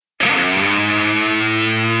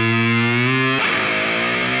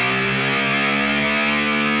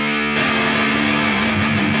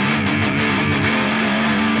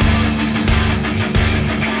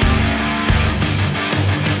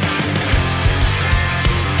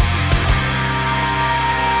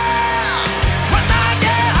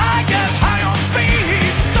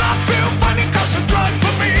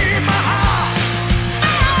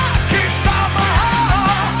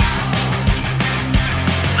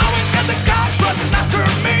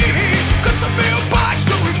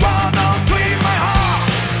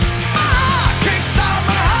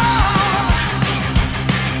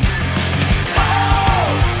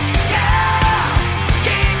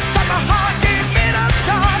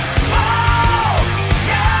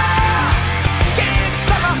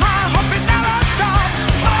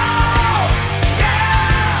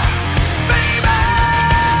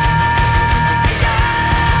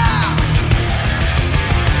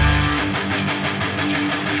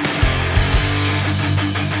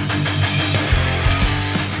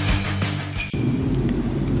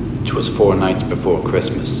'Twas 4 nights before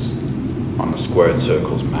Christmas, on the squared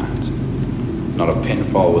circle's mat. Not a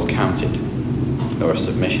pinfall was counted, nor a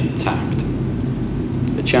submission tapped.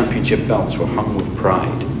 The championship belts were hung with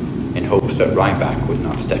pride, in hopes that Ryback would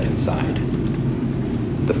not step inside.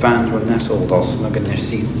 The fans were nestled all snug in their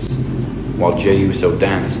seats, while Jey Uso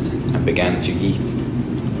danced and began to yeet.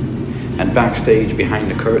 And backstage behind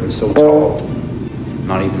the curtain so tall,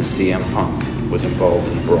 not even CM Punk was involved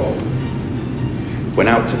in the brawl. When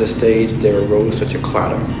out to the stage there arose such a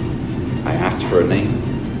clatter, I asked for a name,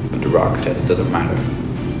 but The Rock said it doesn't matter.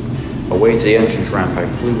 Away to the entrance ramp I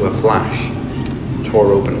flew a flash,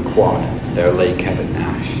 tore open a quad, there lay Kevin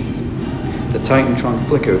Nash. The Titantron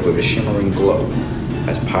flickered with a shimmering glow,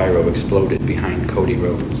 as pyro exploded behind Cody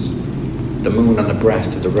Rhodes. The moon on the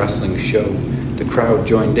breast of the wrestling show, the crowd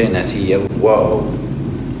joined in as he yelled, "Whoa!"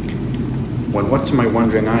 When what to my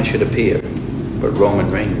wondering eye should appear, but Roman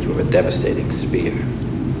Reigns with a devastating spear.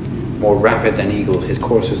 More rapid than eagles his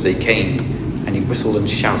coursers they came, and he whistled and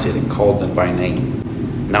shouted and called them by name.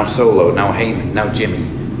 Now Solo, now Heyman, now Jimmy,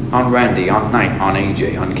 on Randy, on Knight, on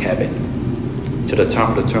AJ, on Kevin. To the top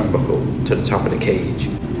of the turnbuckle, to the top of the cage,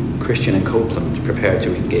 Christian and Copeland prepared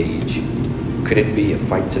to engage. Could it be a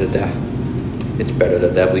fight to the death? It's better the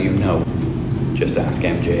devil you know, just ask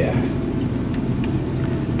MJF.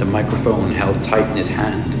 The microphone held tight in his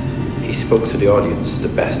hand, he spoke to the audience, the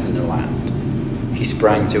best in the land. He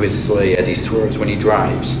sprang to his sleigh as he swerves when he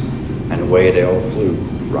drives, and away they all flew,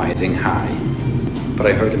 rising high. But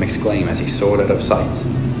I heard him exclaim as he soared out of sight,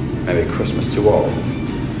 Merry Christmas to all,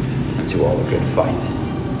 and to all a good fight.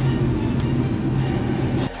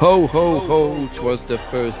 Ho, ho, ho, 'twas the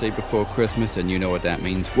Thursday before Christmas, and you know what that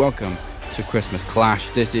means. Welcome to Christmas Clash.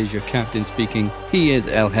 This is your captain speaking. He is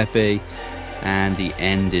El Jefe, and the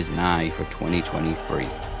end is nigh for 2023.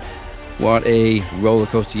 What a roller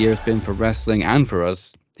coaster year it's been for wrestling and for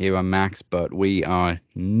us here on Max, but we are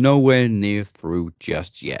nowhere near through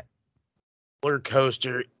just yet. Roller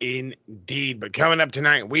coaster indeed. But coming up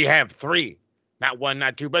tonight, we have 3, not 1,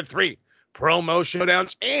 not 2, but 3 promo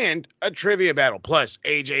showdowns and a trivia battle. Plus,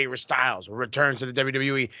 AJ Styles returns to the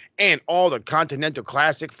WWE and all the Continental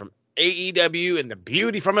Classic from AEW and the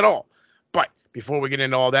beauty from it all. But before we get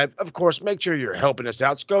into all that, of course, make sure you're helping us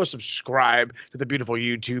out. So go subscribe to the beautiful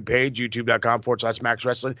YouTube page, youtube.com/Max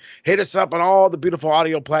Wrestling. Hit us up on all the beautiful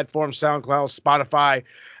audio platforms, SoundCloud, Spotify,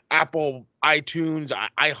 Apple, iTunes,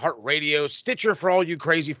 iHeartRadio, Stitcher for all you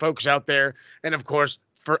crazy folks out there. And of course,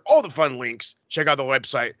 for all the fun links, check out the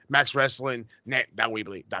website,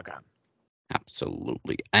 maxwrestlingnet.weebly.com.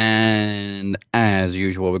 Absolutely. And as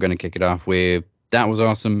usual, we're going to kick it off with That Was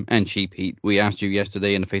Awesome and Cheap Heat. We asked you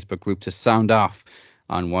yesterday in the Facebook group to sound off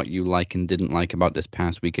on what you like and didn't like about this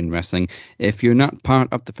past week in wrestling. If you're not part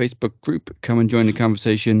of the Facebook group, come and join the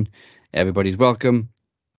conversation. Everybody's welcome.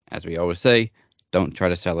 As we always say, don't try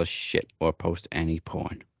to sell us shit or post any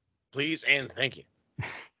porn. Please and thank you.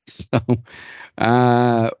 So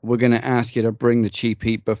we're going to ask you to bring the cheap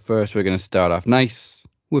heat, but first we're going to start off nice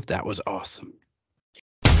with That Was Awesome.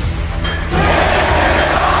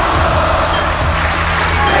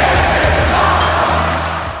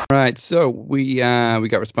 Right, so we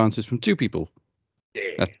got responses from 2 people.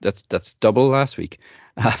 Yeah. That's double last week.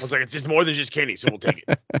 I was like, it's just more than just Kenny, so we'll take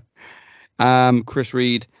it. Chris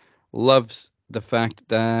Reed loves the fact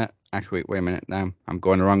that... Actually, wait a minute now. I'm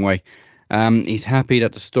going the wrong way. He's happy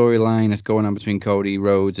that the storyline is going on between Cody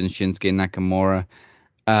Rhodes and Shinsuke Nakamura.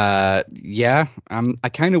 Yeah, I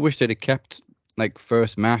kind of wish they'd have kept like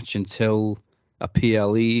first match until a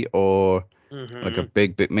PLE or like a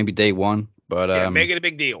big, maybe day one. But yeah, make it a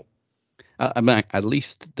big deal. I mean, at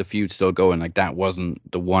least the feud's still going. Like that wasn't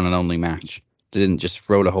the one and only match. They didn't just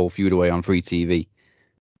throw the whole feud away on free TV.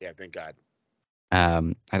 Yeah, thank God.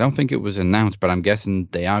 I don't think it was announced, but I'm guessing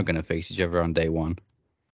they are going to face each other on day one.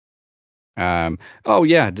 Oh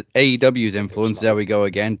yeah, the AEW's influence. There we go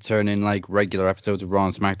again, turning like regular episodes of Raw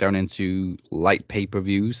and SmackDown into light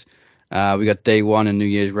pay-per-views. We got day one and New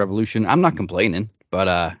Year's Revolution. I'm not complaining, but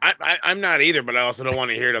I'm not either, but I also don't want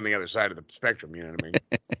to hear it on the other side of the spectrum. You know what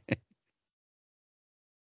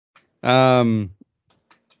I mean?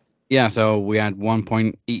 Yeah. So we had 1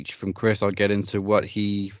 point each from Chris. I'll get into what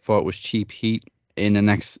he thought was cheap heat in the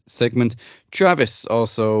next segment. Travis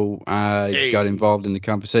also got involved in the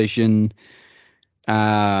conversation.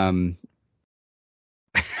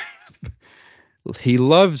 He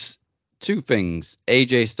loves 2 things.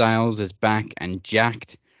 AJ Styles is back and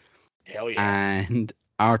jacked. Hell yeah. And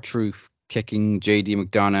R-Truth kicking JD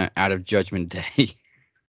McDonough out of Judgment Day.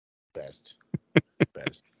 Best.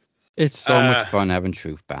 It's so much fun having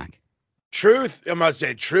Truth back. Truth, I'm about to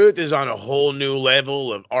say, Truth is on a whole new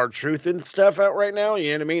level of R-Truth and stuff out right now.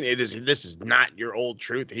 You know what I mean? This is not your old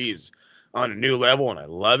Truth. He's on a new level, and I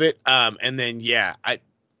love it. And then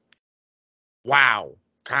wow,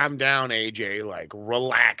 calm down, AJ. Like,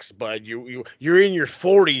 relax, bud. You're in your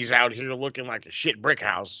 40s out here looking like a shit brick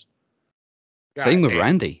house. Same with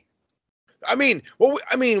Randy. I mean,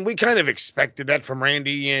 we kind of expected that from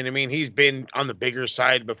Randy, and I mean, he's been on the bigger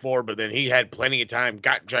side before, but then he had plenty of time,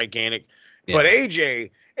 got gigantic. Yeah. But AJ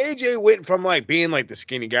went from like being like the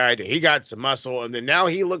skinny guy to he got some muscle, and then now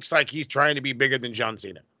he looks like he's trying to be bigger than John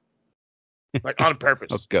Cena, like on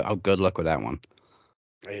purpose. Good luck with that one.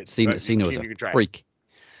 Cena was a freak.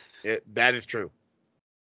 That is true.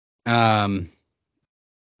 I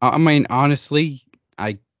mean, honestly,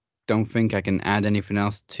 I don't think I can add anything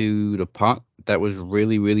else to the pot. That was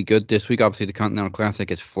really, really good this week. Obviously, the Continental Classic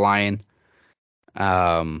is flying.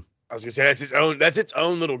 I was gonna say that's its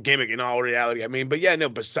own little gimmick in all reality. I mean, but yeah, no,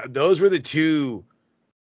 but those were the two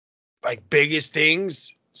like biggest things.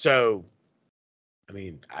 So, I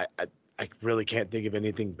mean, I really can't think of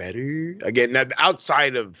anything better. Again,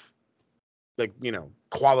 outside of like,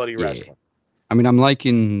 quality wrestling. I mean, I'm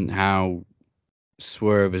liking how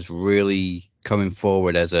Swerve is really coming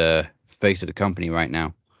forward as a face of the company right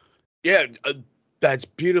now. Yeah, that's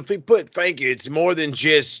beautifully put. Thank you. It's more than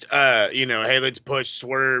just, hey, let's push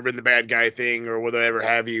Swerve and the bad guy thing or whatever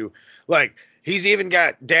have you. Like, he's even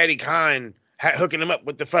got Daddy Khan hooking him up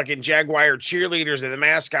with the fucking Jaguar cheerleaders and the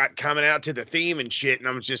mascot coming out to the theme and shit. And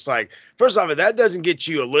I'm just like, first off, if that doesn't get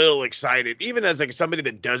you a little excited, even as like somebody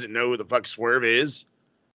that doesn't know who the fuck Swerve is.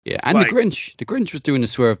 Yeah, and like, the Grinch was doing the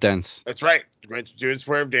Swerve dance. That's right. The Grinch was doing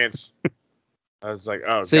Swerve dance. I was like,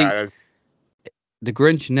 oh, God. The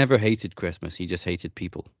Grinch never hated Christmas. He just hated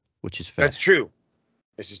people, which is fair. That's true.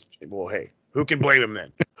 It's just, well, hey, who can blame him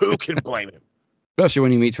then? Who can blame him? Especially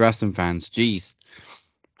when he meets wrestling fans. Jeez.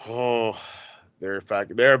 Oh, they're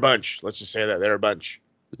a bunch. Let's just say that. They're a bunch.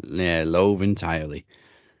 Yeah, loathe entirely.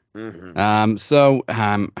 Mm-hmm. So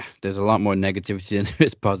there's a lot more negativity than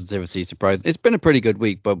there's positivity. Surprise! It's been a pretty good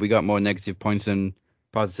week, but we got more negative points than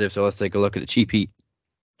positive. So let's take a look at the cheap heat.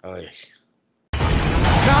 Oh, yeah.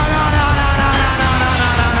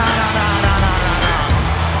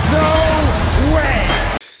 No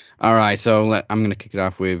way! All right, so I'm going to kick it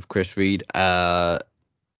off with Chris Reed. The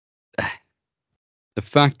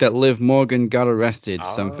fact that Liv Morgan got arrested,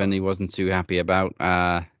 something he wasn't too happy about.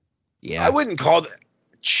 Yeah. I wouldn't call that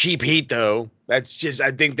cheap heat, though. That's just,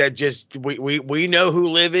 I think that just, we know who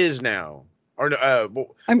Liv is now. Or I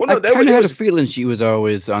kind of had a feeling she was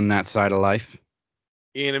always on that side of life.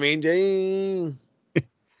 You know what I mean? Dang.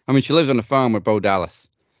 I mean, she lives on a farm with Bo Dallas.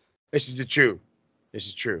 This is true.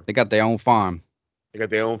 They got their own farm. They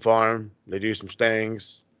do some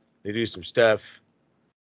things. They do some stuff.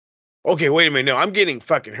 Okay, wait a minute. No, I'm getting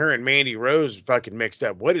fucking her and Mandy Rose fucking mixed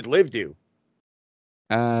up. What did Liv do?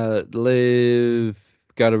 Liv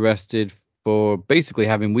got arrested for basically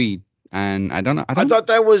having weed, and I don't know. I thought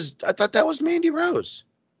that was Mandy Rose.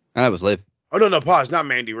 That was Liv. Oh no, pause. Not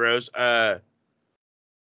Mandy Rose. Mandy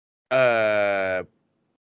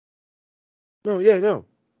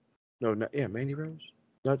Rose.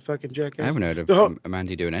 Not fucking Jackass. I haven't heard of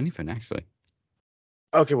Mandy doing anything actually.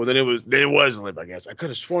 Okay, well then it was Liv, I guess. I could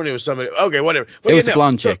have sworn it was somebody. Okay, whatever. But it was a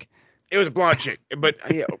blonde chick. It was a blonde chick, but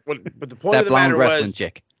yeah, but the point of the blonde matter wrestling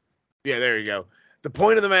chick. Yeah, there you go. The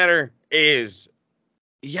point of the matter is,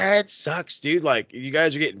 yeah, it sucks, dude. Like, you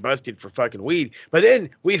guys are getting busted for fucking weed, but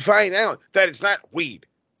then we find out that it's not weed;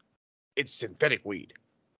 it's synthetic weed,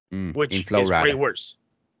 which is way worse.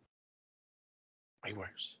 Way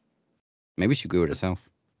worse. Maybe she grew it herself.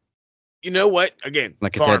 You know what? Again,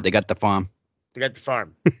 like I said, they got the farm.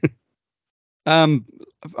 On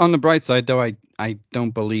the bright side, though, I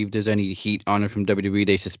don't believe there's any heat on her from WWE.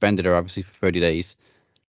 They suspended her, obviously, for 30 days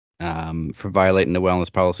for violating the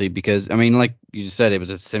wellness policy because, I mean, like you just said, it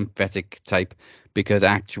was a synthetic type because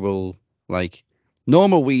actual, like,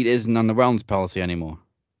 normal weed isn't on the wellness policy anymore.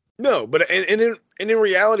 No, but and in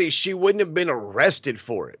reality, she wouldn't have been arrested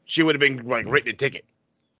for it. She would have been, like, written a ticket.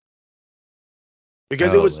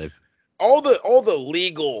 Because it was all the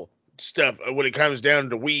legal stuff when it comes down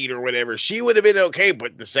to weed or whatever, she would have been okay,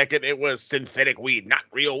 but the second it was synthetic weed, not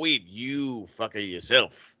real weed, you fucker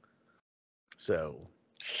yourself. So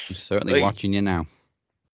I'm certainly watching you now.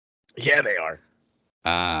 Yeah, they are.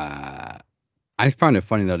 I found it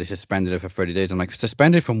funny though they suspended her for 30 days. I'm like,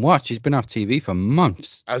 suspended from what? She's been off TV for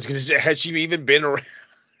months. I was gonna say, had she even been around?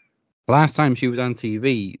 Last time she was on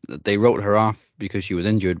TV, they wrote her off because she was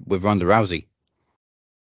injured with Ronda Rousey.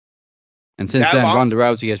 And since That then, long- Ronda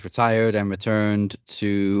Rousey has retired and returned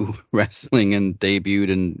to wrestling and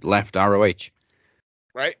debuted and left ROH.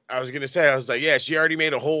 Right? I was gonna say, I was like, yeah, she already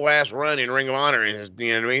made a whole ass run in Ring of Honor, and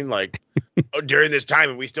you know what I mean, like during this time,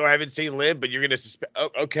 and we still haven't seen Liv, but you're gonna suspect. Oh,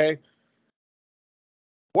 okay,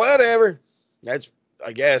 whatever. That's,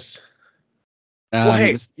 I guess. Well,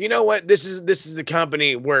 hey, you know what? This is the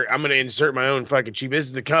company where I'm gonna insert my own fucking cheap. This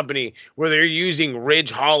is the company where they're using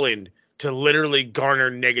Ridge Holland to literally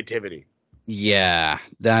garner negativity. Yeah,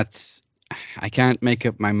 that's. I can't make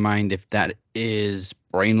up my mind if that is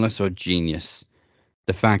brainless or genius.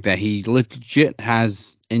 The fact that he legit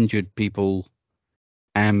has injured people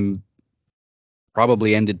and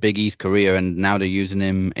probably ended Big E's career, and now they're using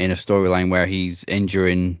him in a storyline where he's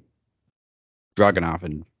injuring Dragunov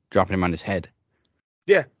and dropping him on his head.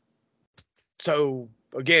 Yeah. So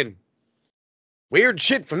again, weird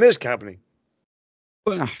shit from this company.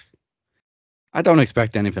 Well, I don't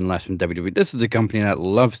expect anything less from WWE. This is a company that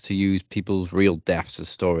loves to use people's real deaths as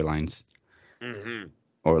storylines. Mm-hmm.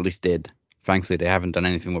 Or at least did. Thankfully, they haven't done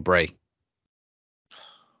anything with Bray.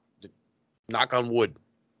 Knock on wood.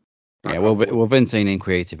 Yeah, well, Vince ain't in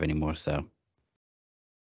creative anymore, so.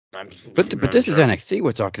 But this is NXT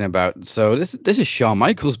we're talking about, so this is Shawn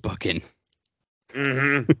Michaels booking.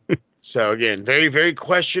 Mm-hmm. So again, very, very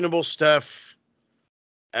questionable stuff.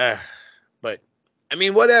 But I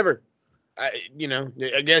mean, whatever.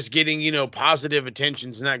 I guess getting positive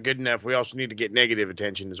attention's not good enough. We also need to get negative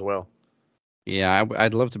attention as well. Yeah,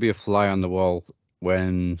 I'd love to be a fly on the wall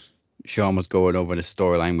when Shawn was going over the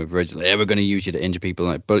storyline with Ridge. Like, we're going to use you to injure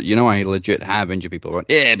people, but I legit have injured people.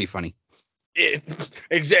 Yeah, it'd be funny.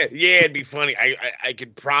 Exactly. Yeah, it'd be funny. I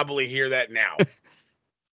could probably hear that now.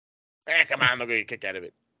 Come on, they'll get a kick out of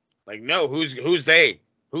it. Like, no, who's they?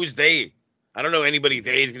 Who's they? I don't know anybody.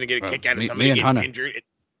 They's gonna get a kick out of somebody getting injured.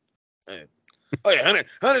 Oh yeah,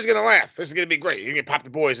 Hunter's gonna laugh. This is gonna be great. You're gonna pop the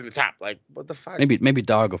boys in the top. Like, what the fuck? Maybe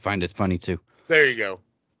Dog will find it funny too. There you go.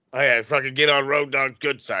 Oh yeah, fucking get on Road Dogg's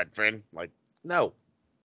good side, friend. Like, no.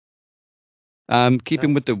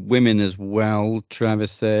 Keeping with the women as well,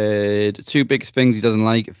 Travis said 2 big things he doesn't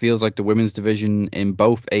like. It feels like the women's division in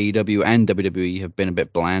both AEW and WWE have been a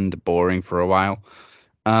bit bland, boring for a while.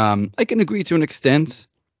 I can agree to an extent,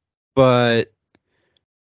 but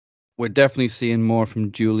we're definitely seeing more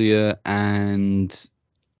from Julia and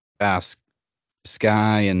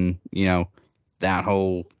Sky, and that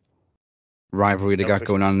whole rivalry they got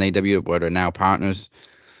going on in AEW, where they're now partners.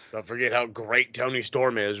 Don't forget how great Tony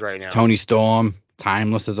Storm is right now. Tony Storm,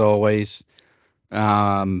 timeless as always.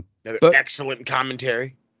 Another excellent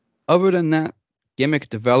commentary. Other than that, gimmick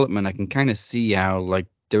development, I can kind of see how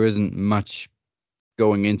there isn't much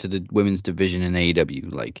going into the women's division in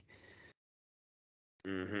AEW.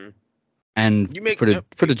 Mm-hmm. And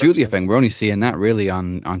for the Julia thing, we're only seeing that really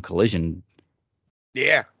on Collision.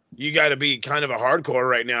 Yeah. You got to be kind of a hardcore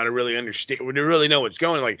right now to really understand, to really know what's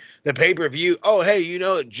going. Like the pay-per-view. Oh, hey,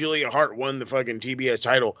 Julia Hart won the fucking TBS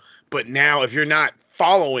title, but now if you're not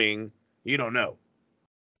following, you don't know.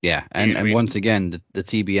 Yeah, and once again, the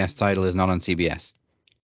TBS title is not on CBS.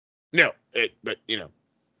 No, but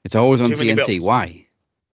it's always on TNT. Why?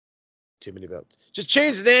 Too many belts. Just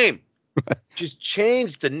change the name. Just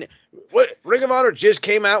change the. What Ring of Honor just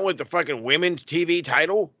came out with the fucking women's TV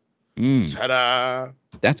title. Ta-da!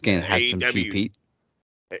 That's gonna have some cheap heat.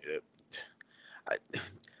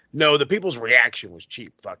 No, the people's reaction was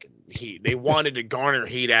cheap fucking heat. They wanted to garner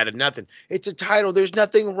heat out of nothing. It's a title. There's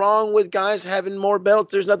nothing wrong with guys having more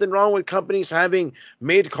belts. There's nothing wrong with companies having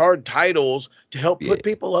mid-card titles to help put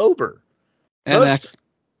people over. And go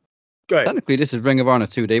ahead. Technically, this is Ring of Honor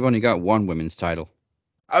too. They've only got one women's title.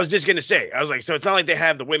 I was just gonna say. I was like, so it's not like they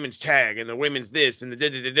have the women's tag and the women's this and the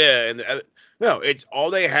da-da-da-da and the. No, it's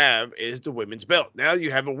all they have is the women's belt. Now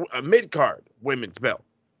you have a mid-card women's belt.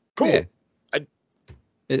 Cool. Yeah.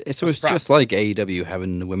 It's just like AEW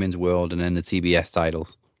having the women's world and then the TBS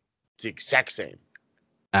titles. It's the exact same.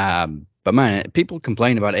 But man, people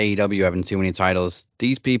complain about AEW having too many titles.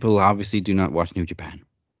 These people obviously do not watch New Japan.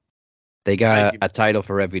 They got a title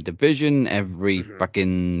for every division, every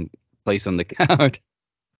fucking place on the card.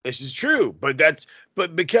 This is true, but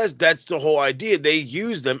because that's the whole idea. They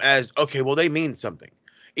use them as, okay, well, they mean something.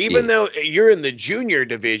 Even though you're in the junior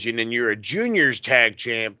division and you're a juniors tag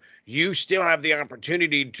champ, you still have the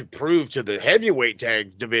opportunity to prove to the heavyweight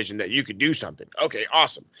tag division that you could do something. Okay,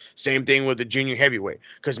 awesome. Same thing with the junior heavyweight.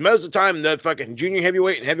 Because most of the time, the fucking junior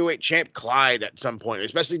heavyweight and heavyweight champ collide at some point,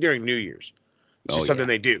 especially during New Year's. It's just something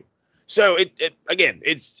they do. So,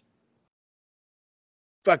 it's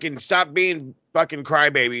fucking stop being fucking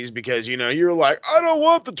crybabies because, you're like, I don't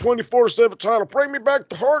want the 24/7 title. Bring me back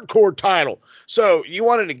the hardcore title. So you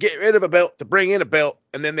wanted to get rid of a belt to bring in a belt,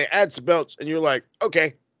 and then they add some belts, and you're like,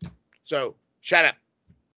 okay, so shut up.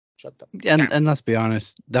 Shut up. And let's be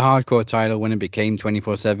honest, the hardcore title when it became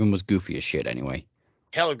 24/7 was goofy as shit anyway.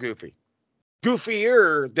 Hella goofy.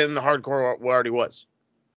 Goofier than the hardcore already was.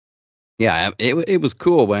 Yeah, it was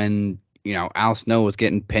cool when, Al Snow was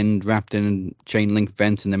getting pinned, wrapped in a chain link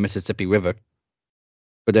fence in the Mississippi River.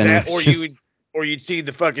 But then you'd see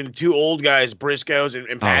the fucking two old guys, Briscoes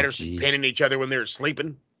and Patterson, pinning each other when they were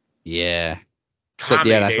sleeping. Yeah.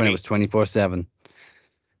 Comedy, that's baby. when it was 24/7.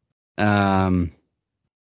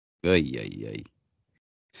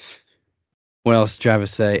 What else did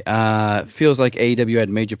Travis say? Feels like AEW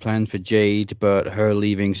had major plans for Jade, but her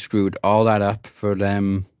leaving screwed all that up for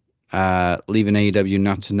them. Leaving AEW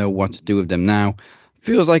not to know what to do with them now.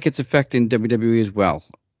 Feels like it's affecting WWE as well.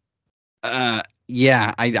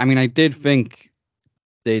 Yeah, I mean, I did think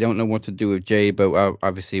they don't know what to do with Jade, but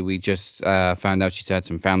obviously we just found out she's had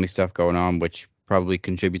some family stuff going on, which probably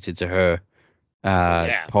contributed to her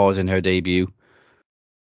pausing her debut.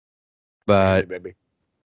 But baby.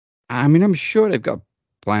 I mean, I'm sure they've got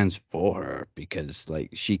plans for her because, like,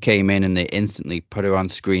 she came in and they instantly put her on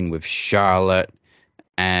screen with Charlotte,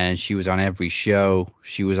 and she was on every show.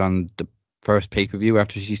 She was on the first pay-per-view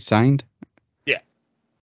after she signed. Yeah.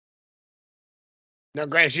 Now,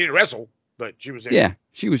 granted, she didn't wrestle, but she was there. Yeah,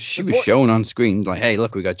 she was shown on screen like, "Hey,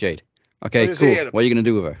 look, we got Jade." Okay, cool. What are you gonna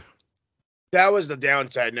do with her? That was the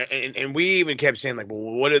downside, and we even kept saying like, well,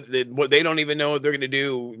 what they don't even know what they're gonna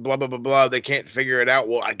do, blah blah blah blah. They can't figure it out.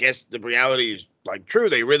 Well, I guess the reality is like true.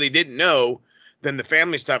 They really didn't know. Then the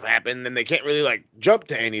family stuff happened, and they can't really like jump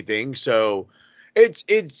to anything. So, it's.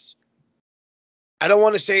 I don't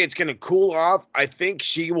want to say it's gonna cool off. I think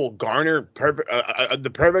she will garner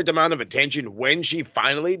the perfect amount of attention when she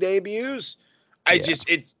finally debuts. I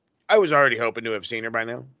was already hoping to have seen her by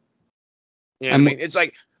now. You know what I mean? It's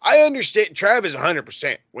like, I understand Trav is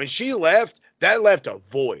 100%. When she left, that left a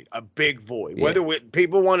void, a big void. Yeah. Whether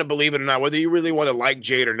people want to believe it or not, whether you really want to like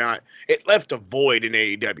Jade or not, it left a void in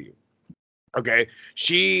AEW. Okay?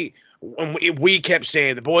 We kept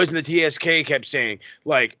saying, the boys in the TSK kept saying,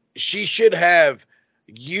 like, she should have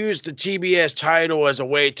used the TBS title as a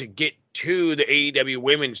way to get to the AEW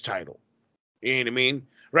women's title. You know what I mean?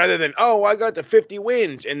 Rather than, oh, I got the 50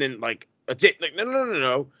 wins, and then, like, that's it. Like,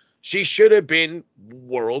 no. She should have been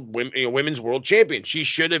women's world champion. She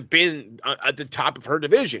should have been at the top of her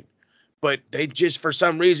division, but they just for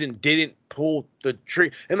some reason didn't pull the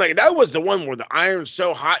trigger. And like that was the one where the iron's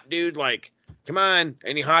so hot, dude. Like, come on,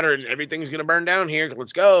 any hotter and everything's gonna burn down here.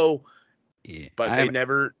 Let's go. Yeah, but they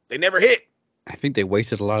never hit. I think they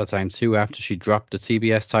wasted a lot of time too after she dropped the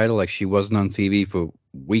TBS title. Like she wasn't on TV for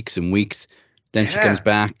weeks and weeks. Then she comes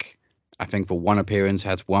back. I think for one appearance,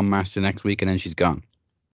 has one match the next week, and then she's gone.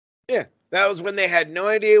 Yeah, that was when they had no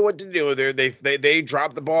idea what to do with her. They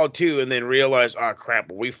dropped the ball too, and then realized, oh crap,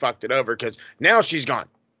 well, we fucked it over because now she's gone.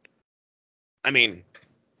 I mean,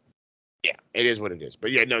 yeah, it is what it is.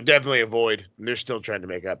 But yeah, no, definitely a void. They're still trying to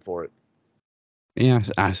make up for it. Yeah,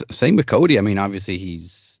 same with Cody. I mean, obviously he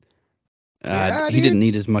didn't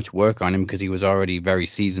need as much work on him because he was already very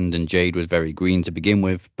seasoned and Jade was very green to begin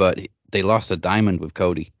with. But they lost a diamond with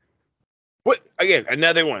Cody. What again?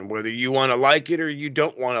 Another one. Whether you want to like it or you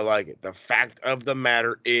don't want to like it, the fact of the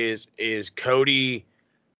matter is Cody.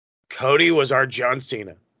 Cody was our John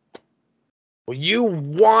Cena. Well, you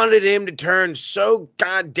wanted him to turn so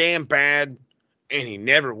goddamn bad, and he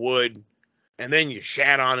never would. And then you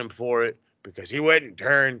shat on him for it because he wouldn't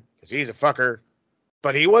turn because he's a fucker,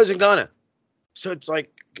 but he wasn't gonna. So it's like,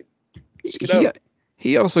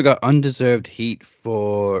 he also got undeserved heat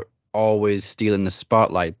for always stealing the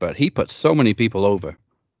spotlight, but he put so many people over.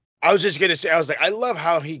 I was just gonna say, I love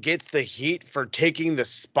how he gets the heat for taking the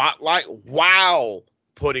spotlight while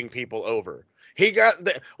putting people over. He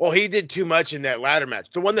did too much in that ladder match,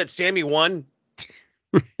 the one that Sammy won.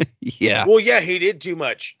 Yeah. Well, yeah, he did too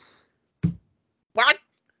much. What?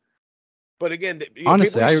 But again,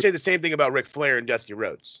 honestly, people say the same thing about Ric Flair and Dusty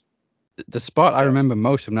Rhodes. The spot I remember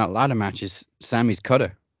most from that ladder match is Sammy's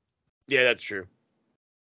cutter. Yeah, that's true.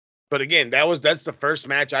 But again, that's the first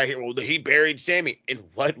match I hear. Well, he buried Sammy. In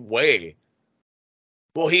what way?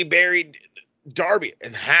 Well, he buried Darby.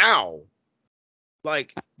 And how?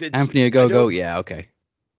 Like, Anthony Ogogo? Yeah, okay.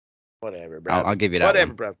 Whatever, bro. I'll give you that.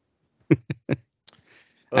 Whatever, bro.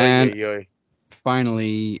 And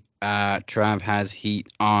finally, Trav has heat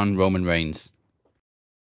on Roman Reigns.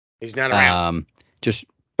 He's not around. Just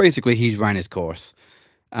basically, he's ran his course.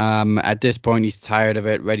 At this point, he's tired of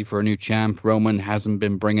it, ready for a new champ. Roman hasn't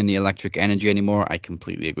been bringing the electric energy anymore. I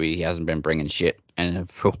completely agree. He hasn't been bringing shit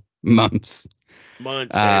for months.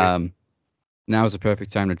 Baby. Now's the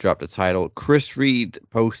perfect time to drop the title. Chris Reed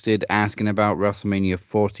posted asking about WrestleMania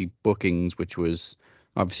 40 bookings, which was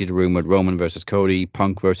obviously the rumored Roman versus Cody,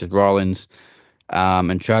 Punk versus Rollins.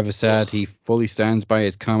 And Travis said he fully stands by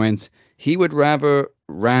his comments. He would rather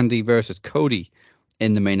Randy versus Cody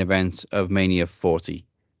in the main event of Mania 40.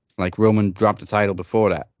 Like Roman dropped the title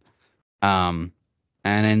before that. And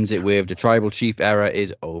ends it with the Tribal Chief era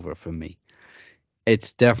is over for me.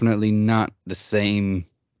 It's definitely not the same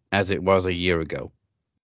as it was a year ago.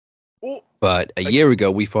 Well, but a year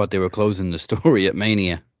ago, we thought they were closing the story at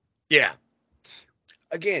Mania. Yeah.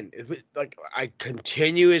 Again, like I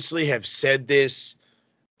continuously have said this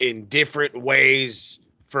in different ways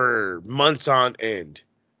for months on end.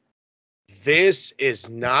 This is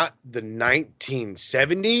not the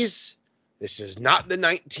 1970s. This is not the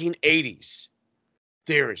 1980s.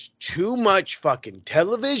 There is too much fucking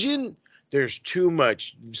television. There's too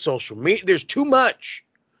much social media. There's too much.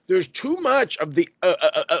 There's too much of the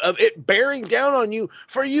of it bearing down on you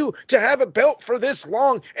for you to have a belt for this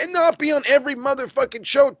long and not be on every motherfucking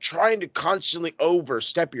show trying to constantly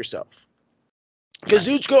overstep yourself.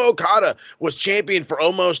 Kazuchika Okada was champion for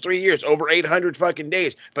almost 3 years, over 800 fucking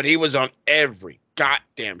days, but he was on every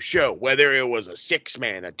goddamn show, whether it was a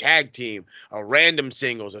 6-man, a tag team, a random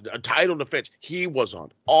singles, a title defense. He was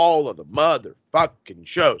on all of the motherfucking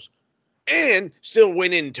shows. And still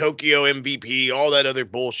winning Tokyo MVP, all that other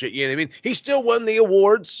bullshit. You know what I mean? He still won the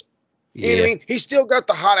awards. You know what I mean? He still got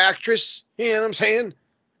the hot actress. You know what I'm saying?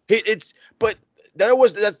 But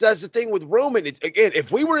that's the thing with Roman. It's, again,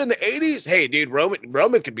 if we were in the 80s, hey, dude,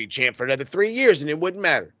 Roman could be champ for another 3 years and it wouldn't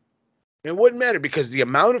matter. It wouldn't matter because the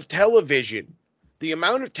amount of television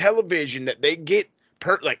that they get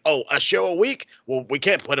a show a week. Well, we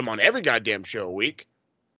can't put him on every goddamn show a week.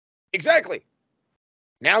 Exactly.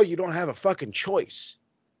 Now you don't have a fucking choice.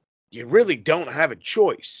 You really don't have a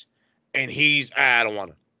choice. And I don't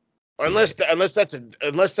want to. Or unless that's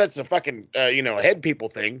a fucking head people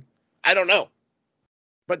thing. I don't know.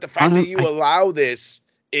 But the fact that you allow this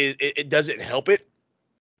it doesn't help it.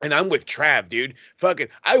 And I'm with Trav, dude. Fucking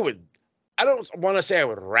I don't want to say I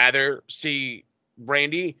would rather see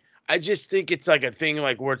Randy. I just think it's like a thing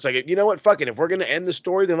like where it's like, you know what, fucking if we're gonna end the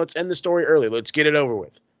story, then let's end the story early. Let's get it over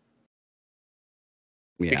with.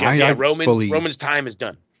 Yeah, because Roman's time is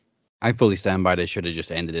done. I fully stand by. They should have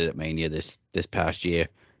just ended it at Mania this past year.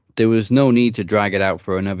 There was no need to drag it out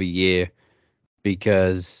for another year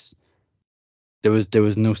because there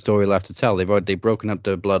was no story left to tell. They've broken up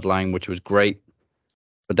the bloodline, which was great,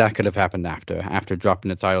 but that could have happened after dropping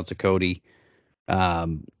the title to Cody.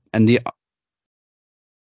 And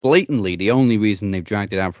blatantly, the only reason they've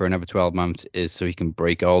dragged it out for another 12 months is so he can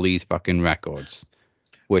break all these fucking records,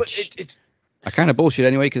 which it's I kind of bullshit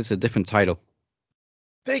anyway because it's a different title.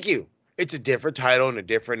 Thank you. It's a different title in a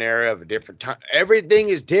different era of a different time. Everything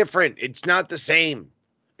is different. It's not the same.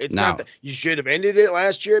 It's not. You should have ended it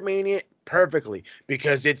last year at Mania perfectly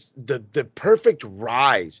because it's the perfect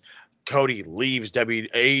rise. Cody leaves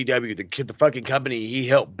AEW, the fucking company he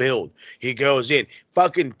helped build. He goes in,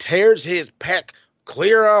 fucking tears his pec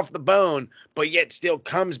clear off the bone, but yet still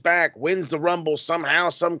comes back, wins the Rumble somehow,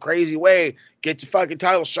 some crazy way, gets a fucking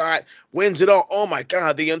title shot, wins it all. Oh my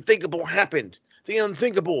God, the unthinkable happened. The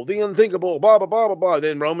unthinkable, blah, blah, blah, blah, blah.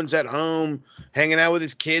 Then Roman's at home, hanging out with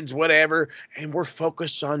his kids, whatever, and we're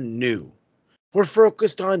focused on new. We're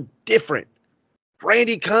focused on different.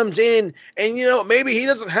 Randy comes in, and maybe he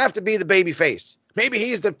doesn't have to be the baby face. Maybe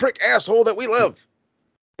he's the prick asshole that we love.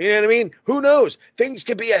 You know what I mean? Who knows? Things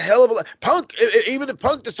could be a hell of a Punk. Even if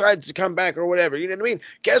Punk decides to come back or whatever, you know what I mean?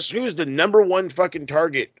 Guess who's the number one fucking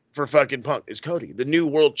target for fucking Punk? Is Cody, the new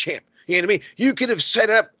world champ. You know what I mean? You could have set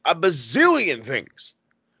up a bazillion things.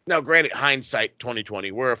 Now, granted, hindsight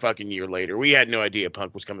 2020, we're a fucking year later. We had no idea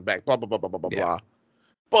Punk was coming back. Blah blah blah blah blah blah blah.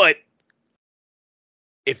 But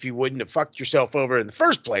if you wouldn't have fucked yourself over in the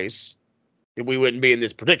first place, we wouldn't be in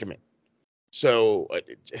this predicament. So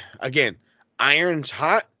again, iron's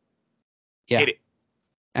hot. Yeah. Hit it.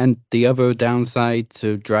 And the other downside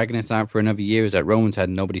to dragging this out for another year is that Roman's had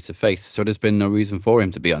nobody to face, so there's been no reason for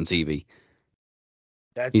him to be on TV.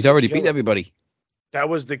 He's already beat everybody. That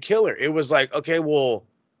was the killer. It was like, okay, well,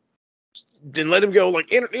 then let him go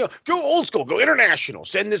go old school, go international.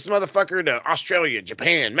 Send this motherfucker to Australia,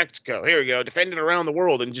 Japan, Mexico. Here we go. Defend it around the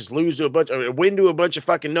world and just win to a bunch of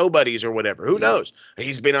fucking nobodies or whatever. Who knows?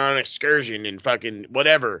 He's been on an excursion and fucking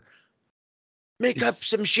whatever. Make up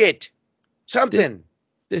some shit. Something.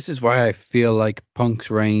 This is why I feel like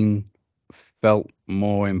Punk's reign felt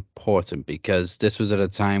more important because this was at a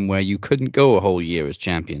time where you couldn't go a whole year as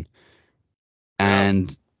champion.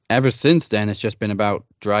 And ever since then, it's just been about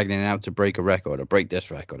dragging it out to break a record or break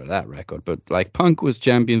this record or that record. But like Punk was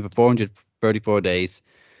champion for 434 days.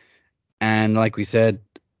 And like we said,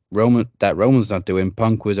 Roman's not doing.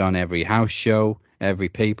 Punk was on every house show, every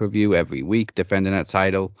pay-per-view, every week defending that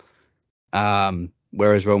title.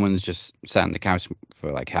 Whereas Roman's just sat on the couch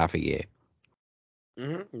for like half a year.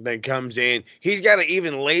 Then comes in. He's got an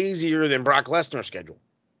even lazier than Brock Lesnar schedule.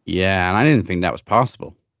 Yeah, and I didn't think that was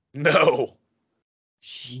possible. No.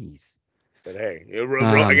 Jeez. But hey,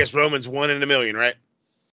 I guess Roman's 1 in a million, right?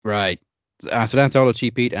 Right. So that's all the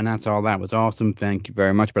cheap eat, and that's all. That was awesome. Thank you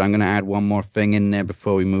very much. But I'm going to add one more thing in there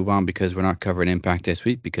before we move on because we're not covering Impact this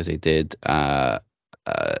week because they did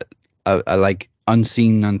like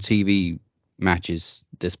unseen on TV matches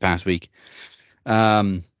this past week.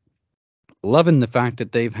 Loving the fact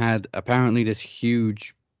that they've had apparently this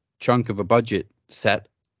huge chunk of a budget set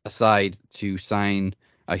aside to sign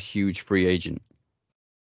a huge free agent,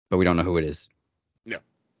 but we don't know who it is. No.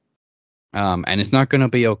 And it's not going to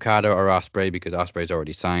be Okada or Ospreay because Ospreay's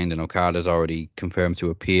already signed and Okada's already confirmed to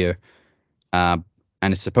appear. And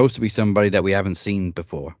it's supposed to be somebody that we haven't seen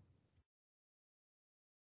before.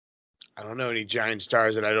 I don't know any giant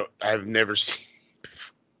stars that I've never seen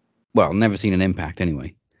before. Well, never seen an Impact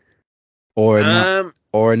anyway. Or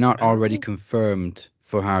not already confirmed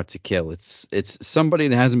for Hard to Kill. It's somebody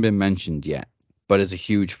that hasn't been mentioned yet, but is a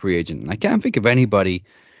huge free agent. And I can't think of anybody.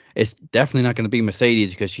 It's definitely not going to be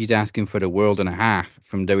Mercedes because she's asking for the world and a half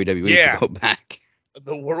from WWE to go back.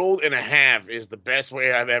 The world and a half is the best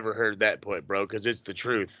way I've ever heard that put, bro, because it's the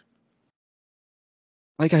truth.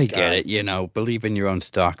 Like, I get it, believe in your own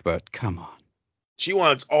stock, but come on. She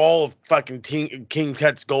wants all of fucking King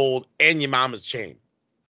Tut's gold and your mama's chain.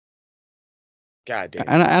 God damn.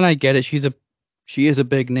 And I get it. She is a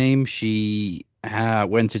big name. She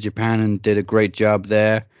went to Japan and did a great job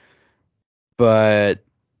there. But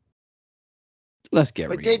let's get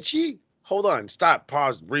real. But did she? Hold on. Stop.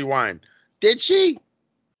 Pause. Rewind. Did she?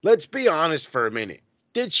 Let's be honest for a minute.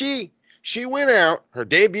 Did she? She went out. Her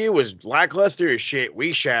debut was lackluster as shit.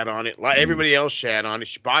 We shat on it. Like everybody else shat on it.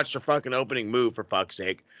 She botched her fucking opening move, for fuck's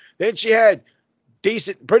sake. Then she had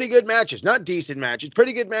pretty good matches. Not decent matches.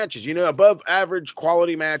 Pretty good matches. Above average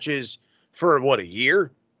quality matches for, a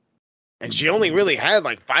year? And she only really had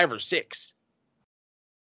like 5 or 6.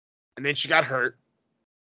 And then she got hurt.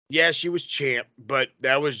 Yeah, she was champ, but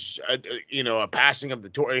that was a passing of the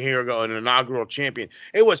torch. Here we go, an inaugural champion.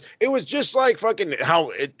 It was just like fucking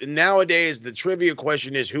how nowadays the trivia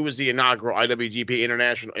question is who was the inaugural IWGP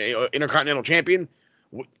Intercontinental Champion.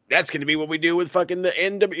 That's going to be what we do with fucking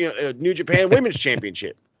the New Japan Women's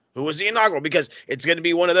Championship. Who was the inaugural? Because it's going to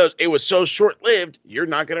be one of those. It was so short lived, you're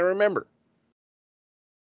not going to remember.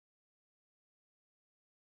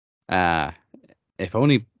 If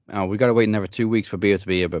only. Oh, we got to wait another 2 weeks for Beer to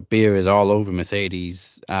be here, but Beer is all over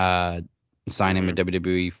Mercedes signing with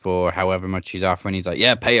WWE for however much she's offering. He's like,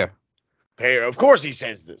 yeah, pay her. Pay her. Of course he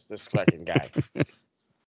says this fucking guy.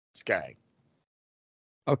 This guy.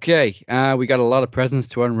 Okay, we got a lot of presents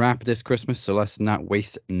to unwrap this Christmas, so let's not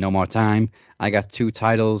waste no more time. I got 2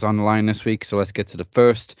 titles on the line this week, so let's get to the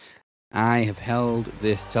first. I have held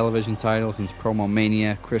this television title since Promo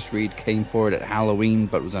Mania. Chris Reed came for it at Halloween,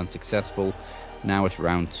 but was unsuccessful. Now it's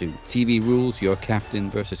round 2. TV rules, your captain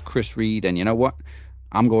versus Chris Reed. And you know what?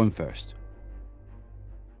 I'm going first.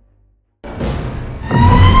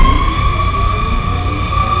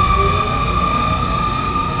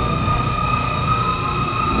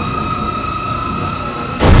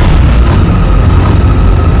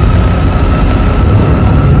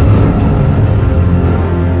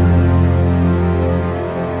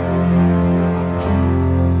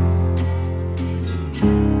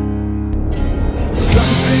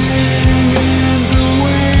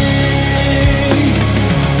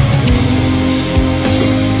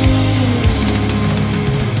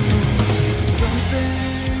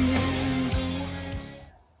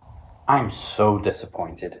 I'm so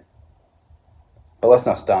disappointed. But let's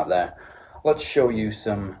not start there. Let's show you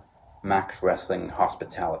some Max Wrestling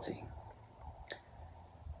hospitality.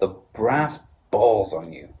 The brass balls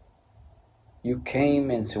on you. You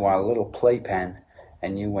came into our little playpen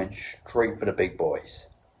and you went straight for the big boys.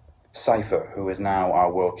 Cypher, who is now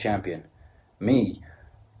our world champion. Me,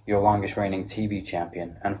 your longest reigning TV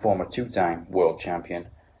champion and former 2-time world champion.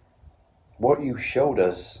 What you showed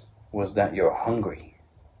us was that you're hungry.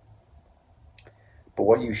 But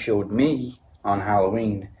what you showed me on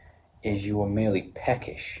Halloween is you were merely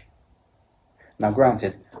peckish. Now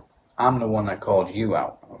granted, I'm the one that called you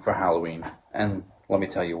out for Halloween, and let me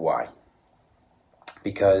tell you why.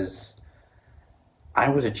 because I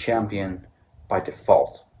was a champion by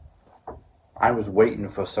default. I was waiting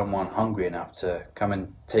for someone hungry enough to come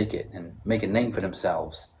and take it and make a name for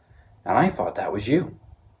themselves. And I thought that was you.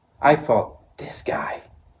 I thought this guy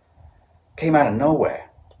came out of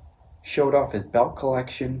nowhere, showed off his belt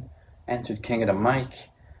collection, entered King of the Mic,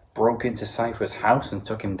 broke into Cypher's house and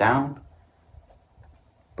took him down.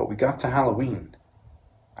 But we got to Halloween.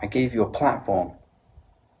 I gave you a platform,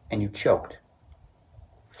 and you choked.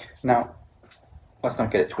 Now, let's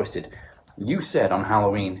not get it twisted. You said on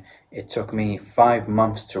Halloween it took me 5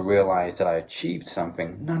 months to realize that I achieved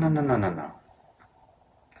something. No.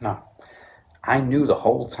 No. I knew the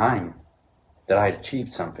whole time that I had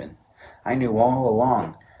achieved something. I knew all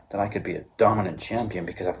along that I could be a dominant champion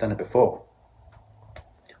because I've done it before.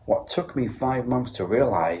 What took me 5 months to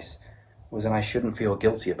realize was that I shouldn't feel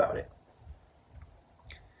guilty about it.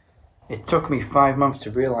 It took me 5 months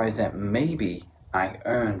to realize that maybe I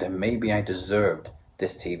earned and maybe I deserved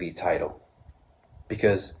this TV title.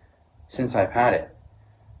 Because since I've had it,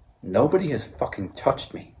 nobody has fucking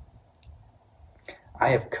touched me. I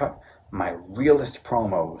have cut my realest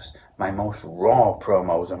promos, my most raw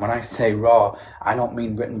promos, and when I say raw, I don't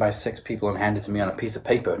mean written by 6 people and handed to me on a piece of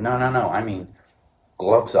paper. No. I mean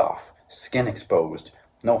gloves off, skin exposed,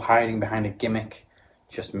 no hiding behind a gimmick,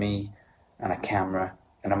 just me and a camera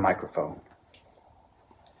and a microphone.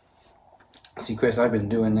 See, Chris, I've been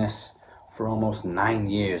doing this for almost 9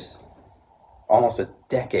 years, almost a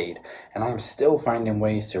decade, and I'm still finding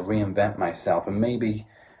ways to reinvent myself, and maybe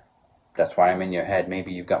that's why I'm in your head.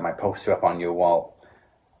 Maybe you've got my poster up on your wall.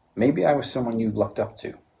 Maybe I was someone you looked up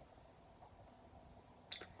to.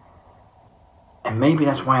 And maybe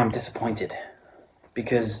that's why I'm disappointed.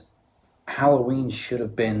 Because Halloween should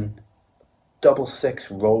have been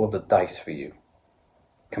 6 roll of the dice for you.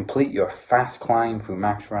 Complete your fast climb through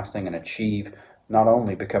Max Wrestling and achieve not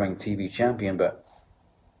only becoming TV champion, but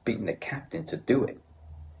beating the captain to do it.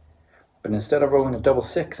 But instead of rolling a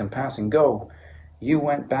 6 and pass and go, you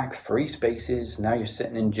went back 3 spaces, now you're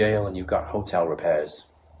sitting in jail and you've got hotel repairs.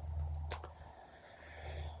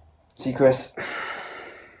 See, Chris,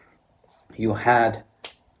 you had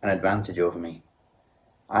an advantage over me.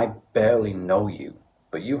 I barely know you,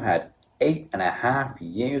 but you had 8.5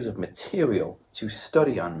 years of material to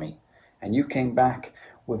study on me, and you came back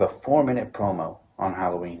with a 4-minute promo on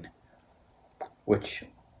Halloween, which,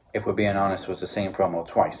 if we're being honest, was the same promo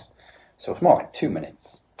twice, so it's more like 2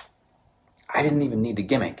 minutes. I didn't even need the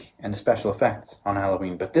gimmick and the special effects on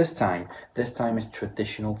Halloween, but this time it's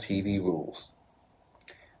traditional TV rules.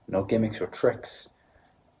 No gimmicks or tricks.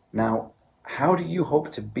 Now, how do you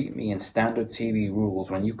hope to beat me in standard TV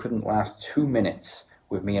rules when you couldn't last 2 minutes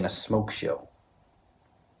with me in a smoke show?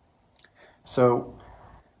 So,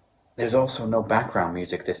 there's also no background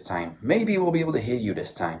music this time. Maybe we'll be able to hear you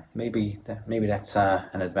this time. Maybe that's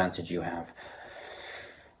an advantage you have.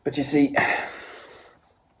 But you see,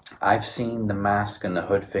 I've seen the mask and the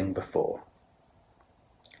hood thing before.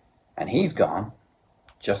 And he's gone,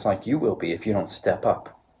 just like you will be if you don't step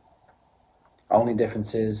up. Only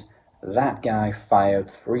difference is, that guy fired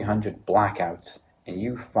 300 blackouts, and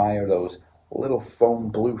you fire those little foam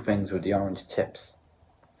blue things with the orange tips.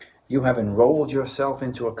 You have enrolled yourself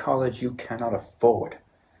into a college you cannot afford.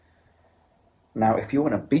 Now, if you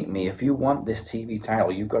want to beat me, if you want this TV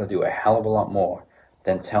title, you've got to do a hell of a lot more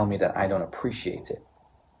than tell me that I don't appreciate it.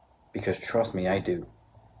 Because trust me, I do.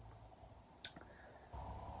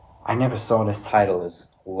 I never saw this title as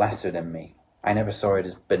lesser than me. I never saw it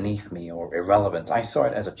as beneath me or irrelevant. I saw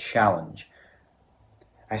it as a challenge.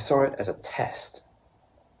 I saw it as a test.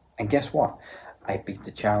 And guess what? I beat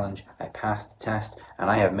the challenge, I passed the test, and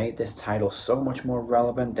I have made this title so much more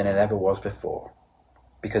relevant than it ever was before.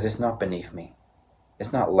 Because it's not beneath me.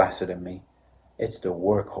 It's not lesser than me. It's the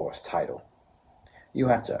workhorse title. You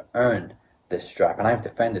have to earn this strap, and I've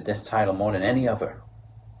defended this title more than any other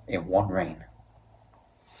in one reign.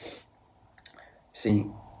 See,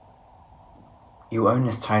 you earn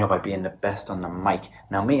this title by being the best on the mic.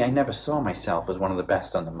 Now me, I never saw myself as one of the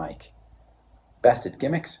best on the mic. Best at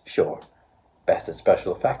gimmicks? Sure. Best at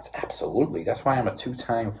special effects? Absolutely. That's why I'm a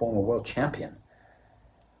 2-time former world champion.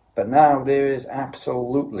 But now there is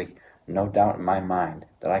absolutely no doubt in my mind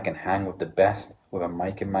that I can hang with the best with a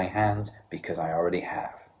mic in my hands because I already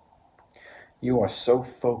have. You are so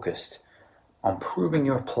focused on proving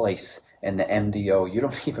your place in the MDO, you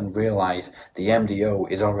don't even realize the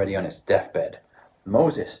MDO is already on its deathbed.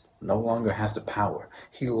 Moses no longer has the power.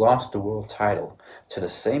 He lost the world title to the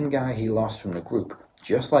same guy he lost from the group,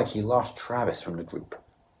 just like he lost Travis from the group.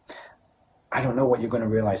 I don't know what you're going to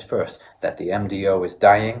realize first, that the MDO is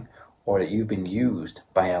dying or that you've been used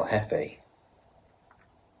by El Jefe.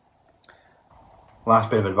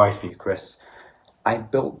 Last bit of advice for you, Chris. I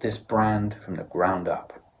built this brand from the ground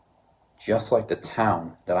up. Just like the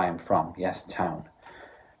town that I am from. Yes, town.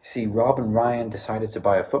 See, Rob and Ryan decided to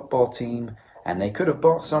buy a football team, and they could have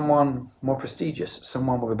bought someone more prestigious,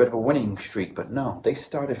 someone with a bit of a winning streak, but no, they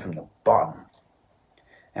started from the bottom.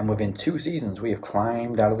 And within 2 seasons, we have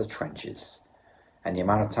climbed out of the trenches. And the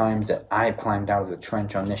amount of times that I've climbed out of the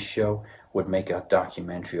trench on this show would make a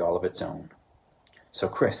documentary all of its own. So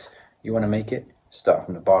Chris, you want to make it? Start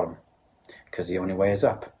from the bottom. Because the only way is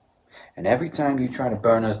up. And every time you try to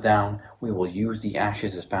burn us down, we will use the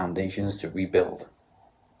ashes as foundations to rebuild.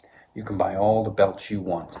 You can buy all the belts you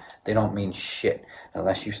want. They don't mean shit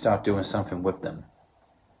unless you start doing something with them.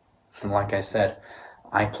 And like I said,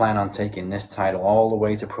 I plan on taking this title all the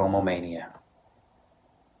way to Promomania.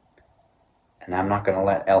 And I'm not going to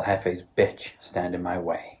let El Jefe's bitch stand in my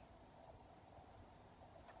way.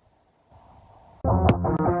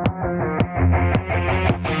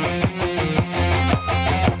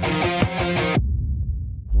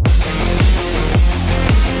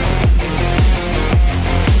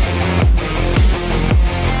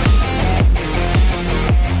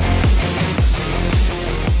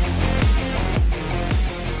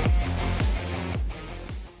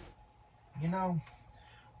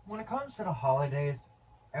 When it comes to the holidays,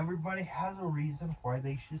 everybody has a reason why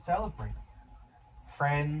they should celebrate.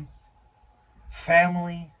 Friends,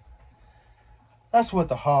 family. That's what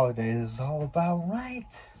the holidays is all about, right?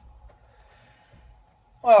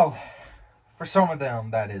 Well, for some of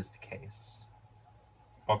them, that is the case.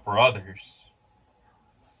 But for others,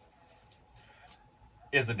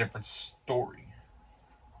 it's a different story.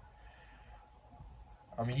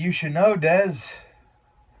 I mean, you should know, Des.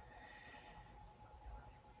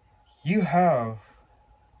 You have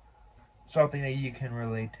something that you can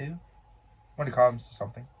relate to when it comes to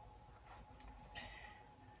something.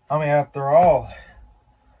 I mean, after all,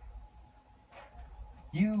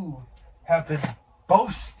 you have been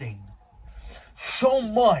boasting so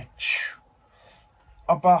much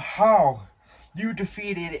about how you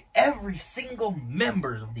defeated every single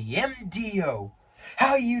member of the MDO,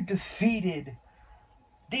 how you defeated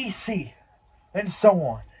DC, and so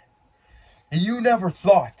on. And you never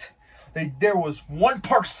thought that there was one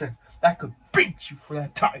person that could beat you for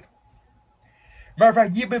that title. Matter of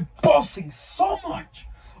fact, you've been boasting so much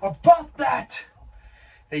about that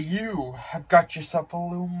you have got yourself a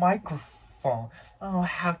little microphone. Oh,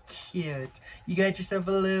 how cute. You got yourself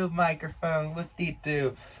a little microphone. What do you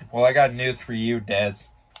do? Well, I got news for you, Des.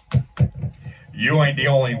 You ain't the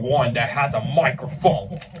only one that has a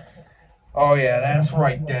microphone. Oh, yeah, that's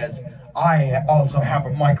right, Des. I also have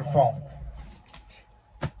a microphone.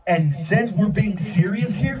 And since we're being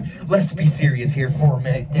serious here, let's be serious here for a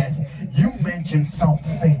minute, Des. You mentioned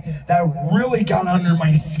something that really got under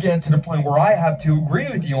my skin to the point where I have to agree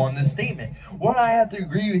with you on this statement. What I have to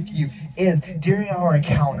agree with you is during our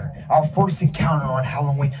encounter, our first encounter on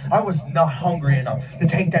Halloween, I was not hungry enough to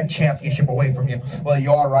take that championship away from you. Well,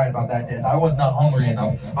 you are right about that, Des. I was not hungry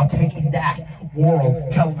enough. I'm taking that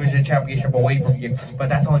World Television Championship away from you, but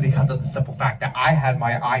that's only because of the simple fact that I had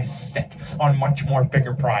my eyes set on a much more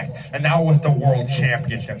bigger prize, and that was the World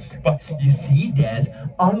Championship. But you see, Des,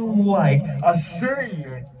 unlike a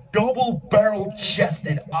certain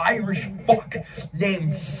double-barrel-chested Irish fuck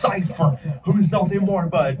named Cypher, who's nothing more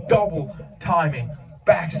but a double-timing,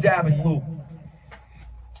 backstabbing loop.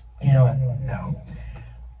 You know what? No.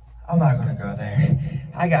 I'm not gonna go there.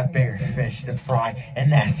 I got bigger fish to fry, and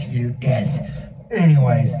that's you, Des.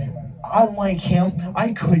 Anyways, unlike him,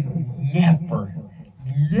 I could never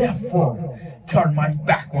turn my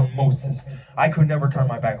back on Moses. I could never turn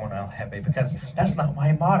my back on El Jefe because that's not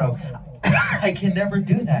my motto. I can never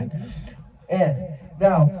do that. And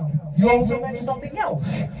now, you also mentioned something else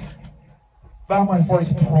about my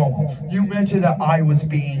first promo. You mentioned that I was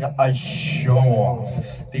being a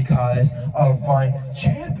show-off because of my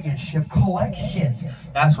championship collections.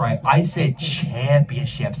 That's right, I said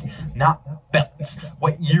championships, not belts.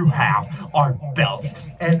 What you have are belts.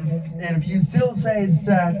 And if you still say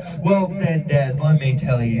that, well then, Des, let me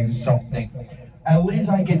tell you something. At least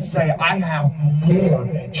I can say I have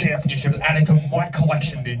more championships added to my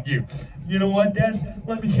collection than you. You know what, Des?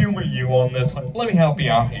 Let me humor you on this one. Let me help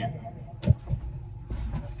you out here.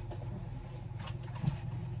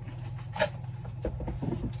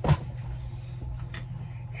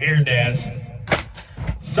 Here, Des.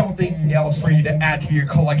 Something else for you to add to your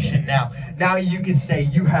collection now. Now you can say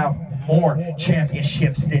you have more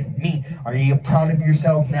championships than me. Are you proud of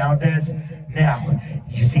yourself now, Des? Now,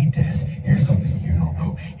 you see, Des, here's something you don't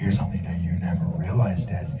know. Here's something that you never realized,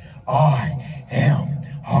 Des. I am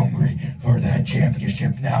hungry for that that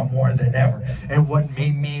championship now more than ever. And what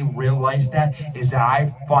made me realize that is that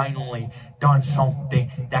I finally done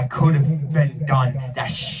something that could have been done, that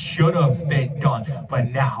should have been done, but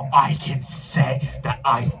now I can say that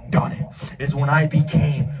I've done it. Is when I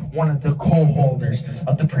became one of the co-holders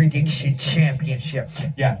of the Prediction Championship.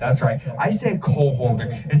 Yeah, that's right. I said co-holder.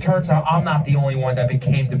 It turns out I'm not the only one that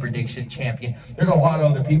became the Prediction Champion. There's a lot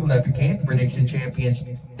of other people that became the Prediction Champion,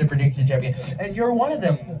 and you're one of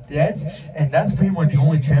them, Des. And that's pretty much the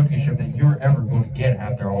only championship that you're ever going to get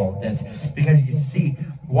after all of this. Because you see,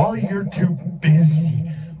 while you're too busy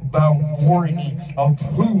about worrying of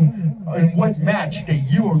who and what match that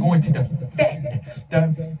you are going to defend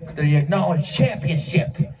the acknowledged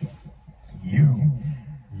championship, you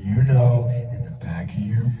know in the back of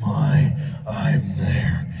your mind, I'm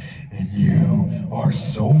there. And you are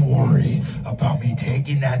so worried about me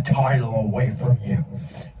taking that title away from you.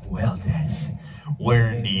 Well, Des,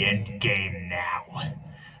 we're in the end game now.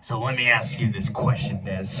 So let me ask you this question,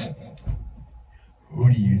 Des. Who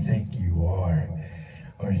do you think you are?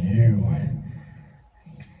 Are you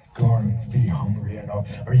going to be hungry enough?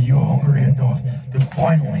 Are you hungry enough to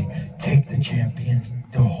finally take the champion,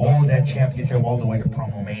 to hold that championship all the way to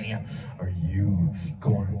Promomania? Are you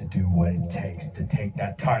going to do what it takes to take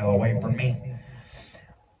that title away from me?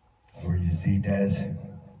 Or you see, Des,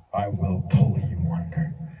 I will pull you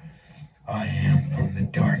under. I am from the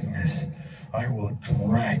darkness. I will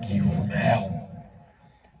drag you from hell.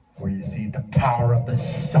 For you see the power of the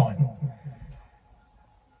sun.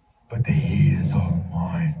 But the heat is all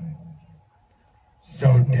mine.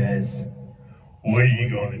 So, Des, what are you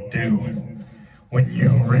going to do when you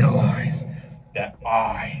realize that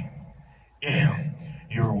I am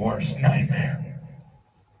your worst nightmare?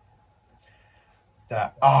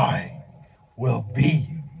 That I will be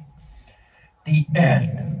the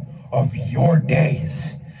end of your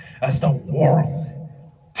days as the world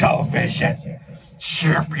television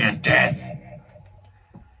champion, Des.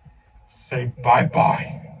 Say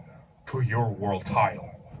bye-bye to your world title.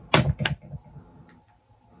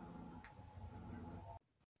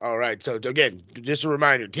 All right, so again, just a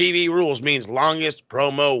reminder, TV rules means longest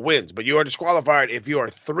promo wins, but you are disqualified if you are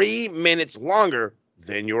 3 minutes longer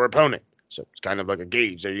than your opponent. So it's kind of like a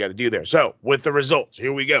gauge that you got to do there. So with the results,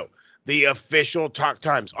 here we go. The official talk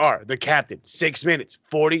times are the captain, 6 minutes,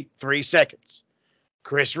 43 seconds.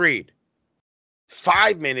 Chris Reed,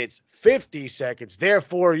 5 minutes, 50 seconds.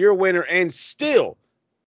 Therefore, your winner, and still,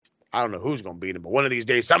 I don't know who's going to beat him, but one of these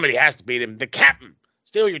days, somebody has to beat him. The captain,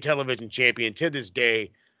 still your television champion to this day.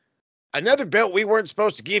 Another belt we weren't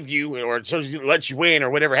supposed to give you or so let you win or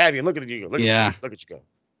whatever have you. Look at you. Look at you go.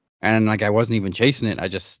 And like I wasn't even chasing it. I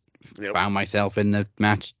just found myself in the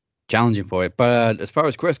match challenging for it. But as far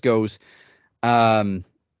as Chris goes, I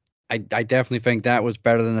definitely think that was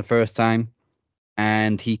better than the first time.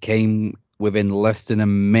 And he came within less than a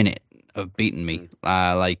minute of beating me.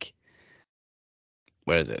 What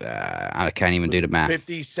is it? I can't even do the math.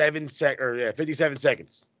 57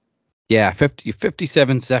 seconds. Yeah,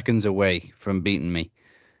 57 seconds away from beating me.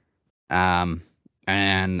 But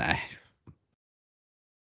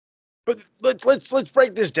let's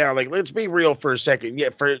break this down. Like, let's be real for a second. Yeah,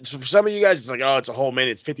 for some of you guys, it's like, oh, it's a whole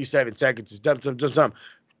minute. It's 57 seconds. It's dumb.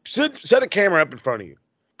 Set a camera up in front of you.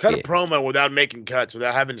 Cut a promo without making cuts,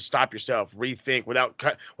 without having to stop yourself, rethink,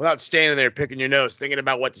 without standing there picking your nose, thinking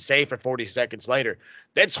about what to say for 40 seconds later.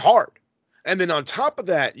 That's hard. And then on top of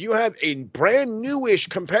that, you have a brand newish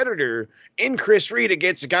competitor in Chris Reed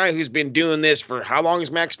against a guy who's been doing this for how long has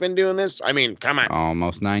Max been doing this? I mean, come on.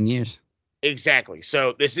 Almost 9 years. Exactly.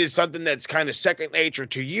 So this is something that's kind of second nature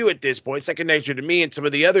to you at this point, second nature to me and some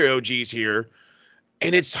of the other OGs here.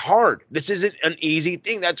 And it's hard. This isn't an easy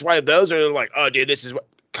thing. That's why those are like, oh, dude, this is what.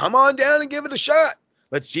 Come on down and give it a shot.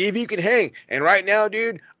 Let's see if you can hang. And right now,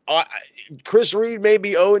 dude, Chris Reed may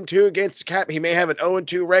be 0-2 against the Cap. He may have an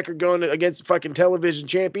 0-2 record going against the fucking television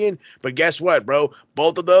champion. But guess what, bro?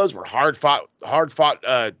 Both of those were hard fought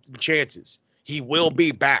chances. He will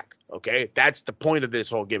be back. Okay, that's the point of this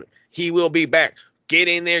whole gimmick. He will be back. Get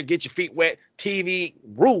in there, get your feet wet. TV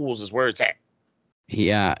rules is where it's at.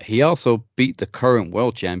 He also beat the current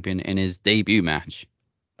world champion in his debut match.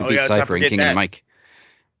 He beat Cypher and King and Mike.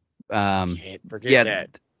 Can't forget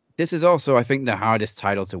that. This is also, I think, the hardest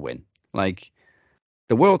title to win. Like,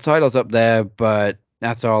 the world title's up there, but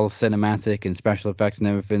that's all cinematic and special effects and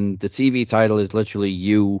everything. The TV title is literally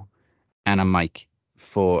you and a mic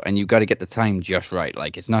and you got to get the time just right.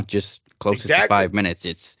 Like, it's not just closest to 5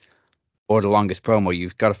 minutes. Or the longest promo.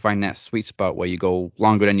 You've got to find that sweet spot where you go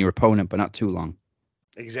longer than your opponent, but not too long.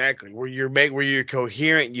 Exactly. Where you're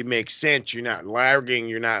coherent, you make sense, you're not lagging,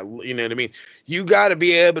 you're not, you know what I mean? You got to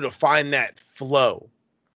be able to find that flow.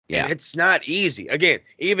 Yeah. And it's not easy. Again,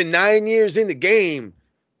 even 9 years in the game,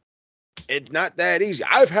 it's not that easy.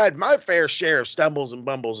 I've had my fair share of stumbles and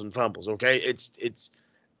bumbles and fumbles, okay?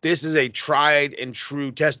 This is a tried and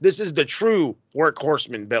true test. This is the true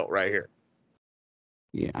workhorseman belt right here.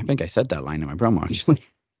 Yeah, I think I said that line in my promo, actually.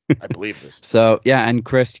 I believe this. So, yeah, and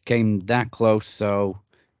Chris came that close, so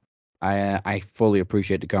I fully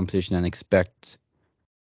appreciate the competition and expect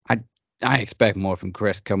more from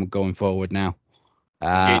Chris going forward now.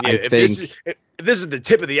 If this is the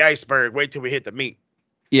tip of the iceberg, wait till we hit the meat.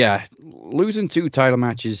 Yeah, losing 2 title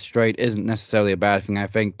matches straight isn't necessarily a bad thing. I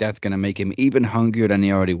think that's going to make him even hungrier than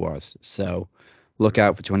he already was. So look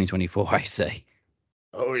out for 2024, I say.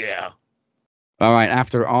 Oh, yeah. All right,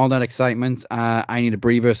 after all that excitement, I need a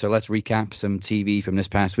breather, so let's recap some TV from this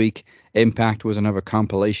past week. Impact was another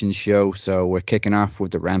compilation show, so we're kicking off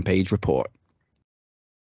with the Rampage report.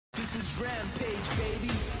 This is Rampage, baby.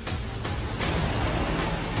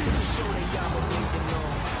 It's a show that y'all been waiting on.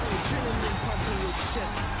 Adrenaline pumping your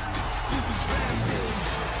chest. This is Rampage,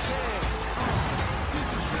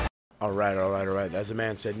 yeah. All right. As the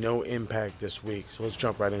man said, no Impact this week, so let's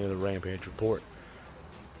jump right into the Rampage report.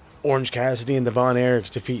 Orange Cassidy and the Von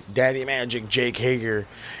Erichs defeat Daddy Magic, Jake Hager,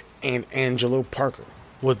 and Angelo Parker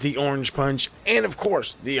with the Orange Punch and, of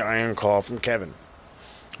course, the Iron Claw from Kevin.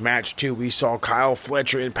 Match 2, we saw Kyle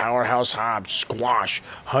Fletcher and Powerhouse Hobbs squash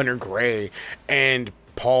Hunter Gray and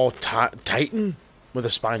Paul Titan with a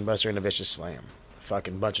spinebuster and a vicious slam.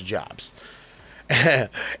 Fucking bunch of jobs.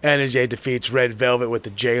 Anna Jay defeats Red Velvet with the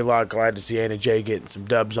J-Lock. Glad to see Anna Jay getting some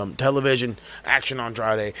dubs on television. Action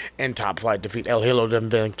Andrade and Top Flight defeat El Hilo del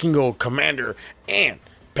Vikingo Commander and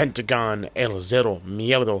Pentagon El Zero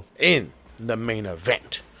Miedo in the main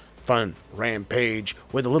event. Fun Rampage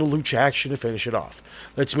with a little lucha action to finish it off.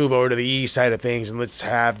 Let's move over to the east side of things and let's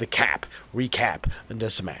have the recap the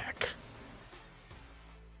smack.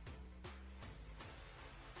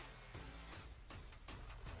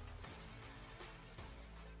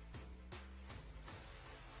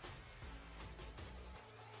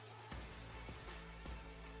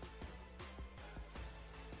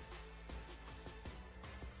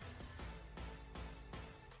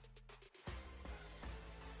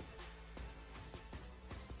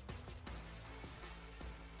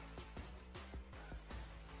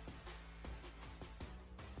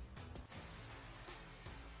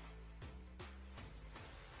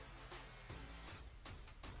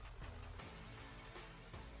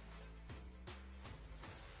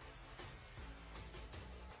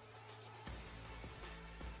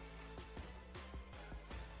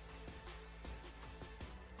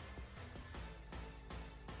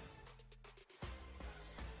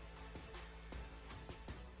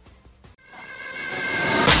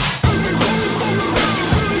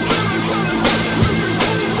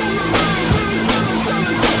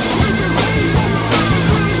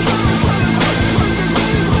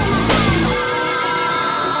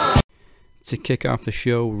 To kick off the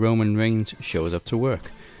show, Roman Reigns shows up to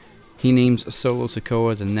work. He names Solo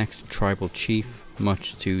Sikoa the next tribal chief,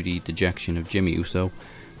 much to the dejection of Jimmy Uso,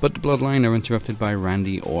 but the Bloodline are interrupted by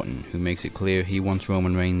Randy Orton, who makes it clear he wants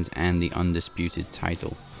Roman Reigns and the undisputed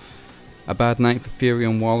title. A bad night for Fury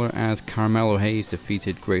and Waller as Carmelo Hayes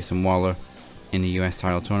defeated Grayson Waller in the US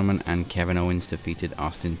title tournament and Kevin Owens defeated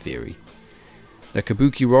Austin Theory. The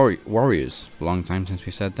Kabuki Warriors, long time since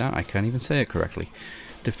we said that, I can't even say it correctly,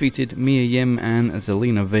 defeated Mia Yim and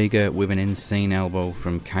Zelina Vega with an insane elbow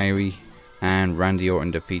from Kairi, and Randy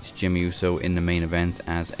Orton defeats Jimmy Uso in the main event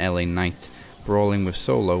as LA Knight, brawling with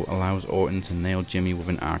Solo, allows Orton to nail Jimmy with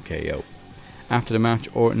an RKO. After the match,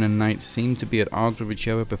 Orton and Knight seem to be at odds with each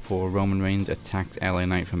other before Roman Reigns attacks LA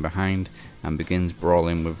Knight from behind and begins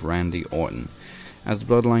brawling with Randy Orton. As the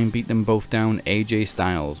Bloodline beat them both down, AJ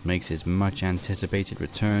Styles makes his much anticipated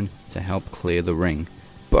return to help clear the ring,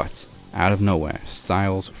 but out of nowhere,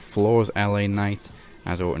 Styles floors LA Knight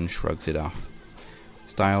as Orton shrugs it off.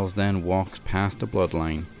 Styles then walks past the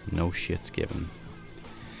Bloodline, no shits given.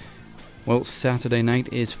 Well, Saturday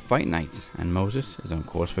night is Fight Night, and Moses is on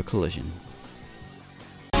course for Collision.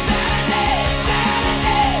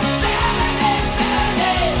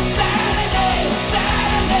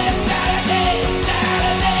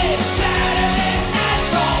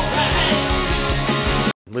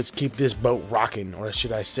 Let's keep this boat rocking, or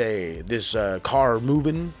should I say, this car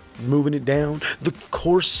moving it down the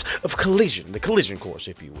course of Collision, the collision course,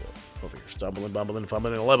 if you will. Over here, stumbling, bumbling,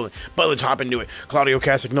 fumbling, and leveling. But let's hop into it. Claudio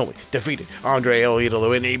Castagnoli defeated Andre El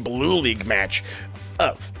Idolo in a Blue League match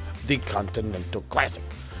of the Continental Classic.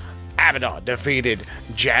 Abaddon defeated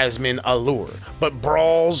Jasmine Allure, but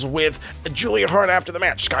brawls with Julia Hart after the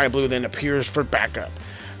match. Sky Blue then appears for backup.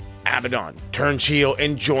 Abaddon turns heel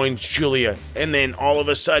and joins Julia, and then all of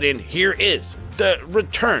a sudden, here is the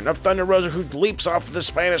return of Thunder Rosa, who leaps off the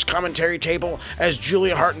Spanish commentary table as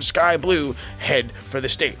Julia Hart and Sky Blue head for the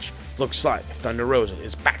stage. Looks like Thunder Rosa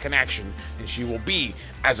is back in action, and she will be,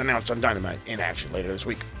 as announced on Dynamite, in action later this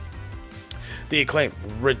week. The Acclaim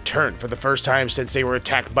return for the first time since they were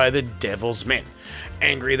attacked by the Devil's Men.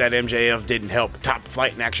 Angry that MJF didn't help Top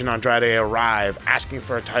Flight and Action Andrade arrive, asking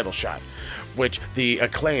for a title shot, which the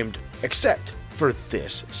Acclaimed accept for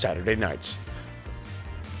this Saturday nights.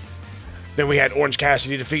 Then we had Orange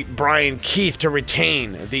Cassidy defeat Brian Keith to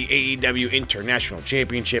retain the AEW International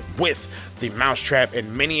Championship, with the Mousetrap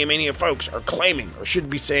and many folks are claiming, or should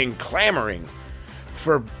be saying clamoring,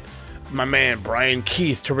 for my man Brian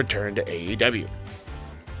Keith to return to AEW.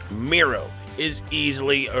 Miro is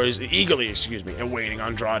eagerly awaiting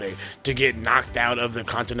Andrade to get knocked out of the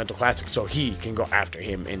Continental Classic so he can go after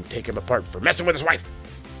him and take him apart for messing with his wife,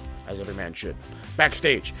 as every man should.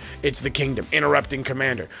 Backstage, it's the Kingdom interrupting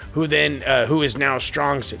Commander, who is now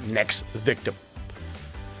Strong's next victim.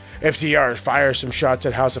 FTR fires some shots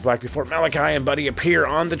at House of Black before Malachi and Buddy appear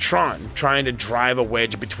on the Tron, trying to drive a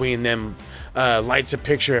wedge between them. Lights a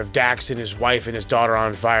picture of Dax and his wife and his daughter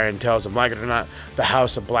on fire and tells them, like it or not, the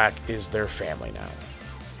House of Black is their family now.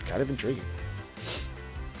 Kind of intriguing.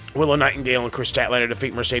 Willow Nightingale and Chris Statlander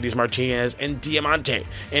defeat Mercedes Martinez and Diamante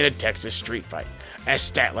in a Texas street fight, as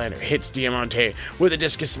Statlander hits Diamante with a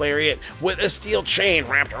discus lariat with a steel chain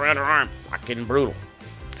wrapped around her arm. Fucking brutal.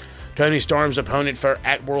 Tony Storm's opponent for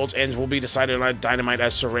At World's Ends will be decided on Dynamite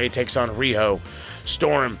as Saray takes on Riho.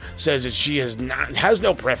 Storm says that she has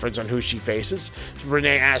no preference on who she faces.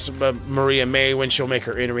 Renee asks Maria May when she'll make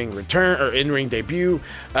her in-ring debut.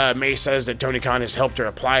 May says that Tony Khan has helped her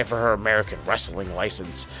apply for her American Wrestling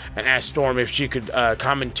license, and asks Storm if she could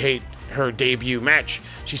commentate her debut match.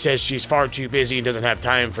 She says she's far too busy and doesn't have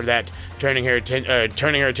time for that, turning her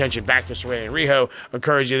attention back to Saray and Riho,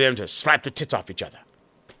 encouraging them to slap the tits off each other.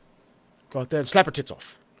 Go out there and slap her tits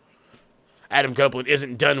off. Adam Copeland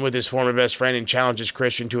isn't done with his former best friend and challenges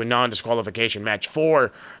Christian to a non-disqualification match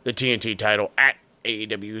for the TNT title at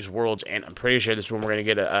AEW's Worlds, and I'm pretty sure this one we're going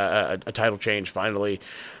to get a title change finally,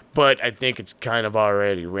 but I think it's kind of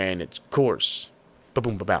already ran its course.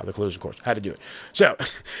 Ba-boom, ba-bow, the collision course. How to do it. So,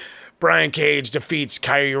 Brian Cage defeats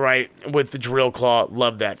Kyrie Wright with the drill claw.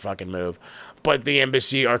 Love that fucking move. But the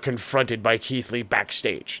Embassy are confronted by Keith Lee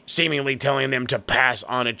backstage, seemingly telling them to pass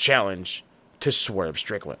on a challenge to Swerve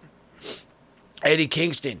Strickland. Eddie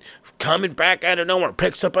Kingston, coming back out of nowhere,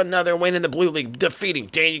 picks up another win in the Blue League, defeating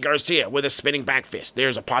Danny Garcia with a spinning back fist.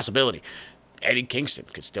 There's a possibility Eddie Kingston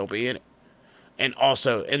could still be in it. And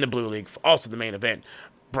also in the Blue League, also the main event,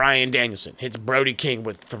 Bryan Danielson hits Brody King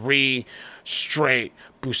with 3 straight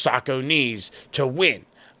Busako knees to win.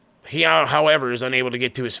 He, however, is unable to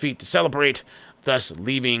get to his feet to celebrate, thus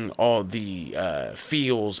leaving all the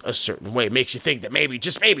feels a certain way. Makes you think that maybe,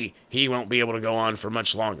 just maybe, he won't be able to go on for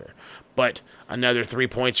much longer. But another 3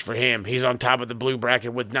 points for him. He's on top of the blue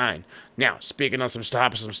bracket with 9. Now, speaking on some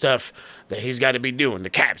stuff that he's got to be doing, the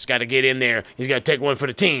Cap's got to get in there. He's got to take one for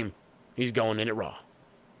the team. He's going in at Raw.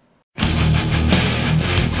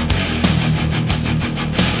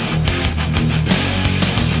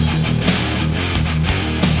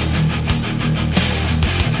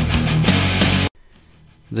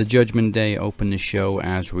 The Judgment Day opened the show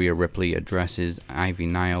as Rhea Ripley addresses Ivy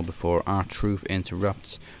Nile before R-Truth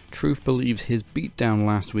interrupts. Truth believes his beatdown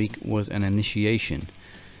last week was an initiation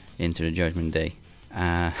into the Judgment Day,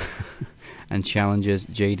 and challenges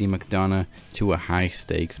JD McDonough to a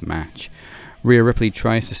high-stakes match. Rhea Ripley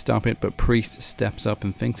tries to stop it, but Priest steps up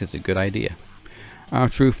and thinks it's a good idea.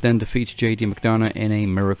 R-Truth then defeats JD McDonough in a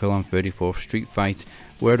Miracle on 34th Street fight,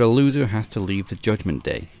 where the loser has to leave the Judgment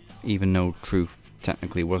Day, even though Truth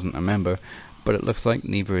technically wasn't a member, but it looks like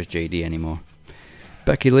neither is JD anymore.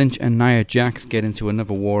 Becky Lynch and Nia Jax get into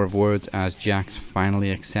another war of words as Jax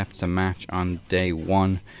finally accepts a match on day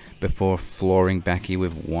 1 before flooring Becky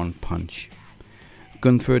with 1 punch.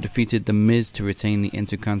 Gunther defeated The Miz to retain the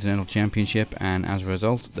Intercontinental Championship, and as a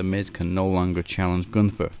result, The Miz can no longer challenge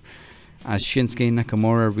Gunther. As Shinsuke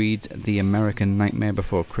Nakamura reads The American Nightmare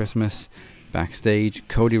Before Christmas, backstage,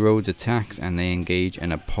 Cody Rhodes attacks and they engage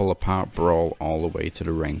in a pull-apart brawl all the way to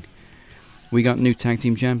the ring. We got new tag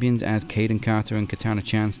team champions as Caden Carter and Katana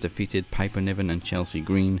Chance defeated Piper Niven and Chelsea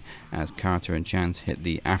Green as Carter and Chance hit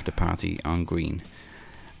the after party on Green.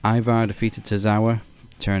 Ivar defeated Tozawa,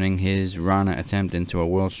 turning his Rana attempt into a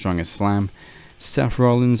World's Strongest Slam. Seth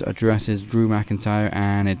Rollins addresses Drew McIntyre,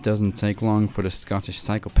 and it doesn't take long for the Scottish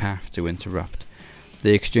psychopath to interrupt.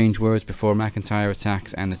 They exchange words before McIntyre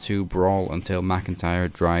attacks, and the two brawl until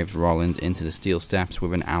McIntyre drives Rollins into the steel steps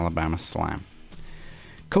with an Alabama slam.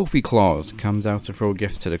 Kofi Claus comes out to throw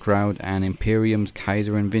gifts to the crowd, and Imperium's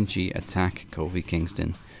Kaiser and Vinci attack Kofi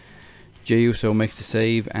Kingston. Jey Uso makes the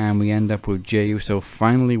save, and we end up with Jey Uso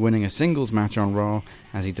finally winning a singles match on Raw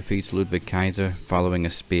as he defeats Ludwig Kaiser following a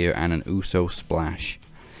spear and an Uso splash.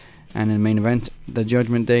 And in the main event, the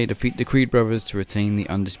Judgment Day defeat the Creed Brothers to retain the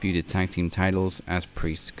undisputed tag team titles as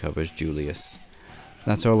Priest covers Julius.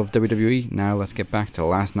 That's all of WWE. Now let's get back to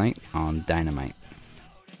last night on Dynamite.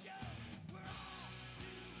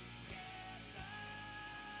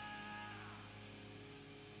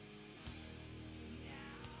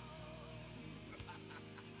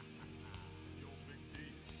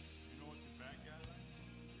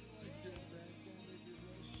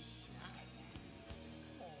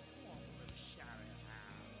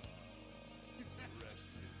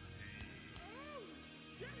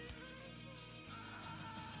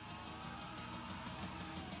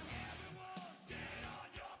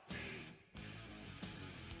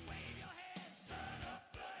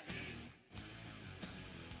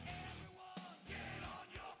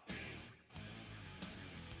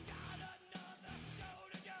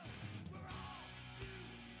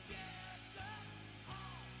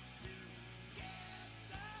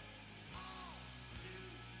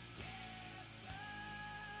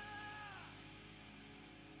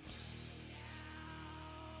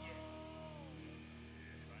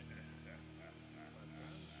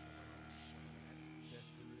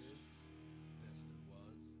 Best there is, best there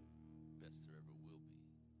was, best there ever will be.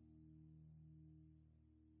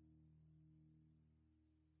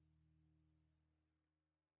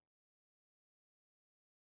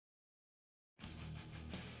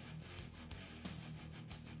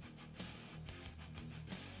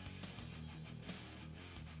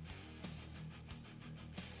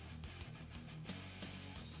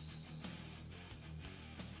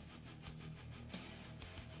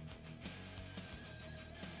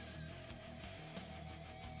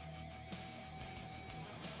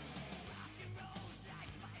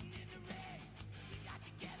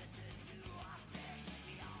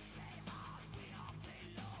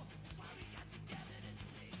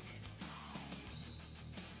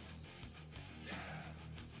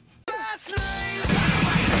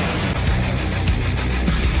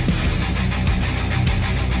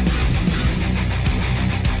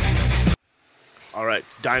 All right,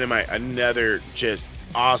 Dynamite, another just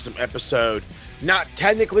awesome episode. Not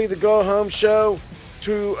technically the go-home show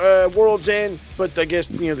to World's End, but I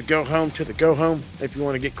guess, you know, the go-home to the go-home, if you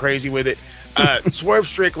want to get crazy with it. Swerve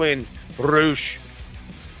Strickland, Roosh.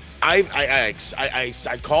 I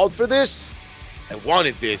called for this. I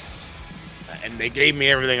wanted this. And they gave me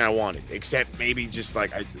everything I wanted, except maybe just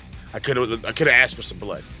like I could have asked for some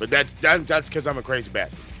blood. But that's because I'm a crazy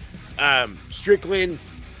bastard. Strickland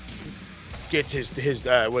gets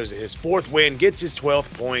his fourth win, gets his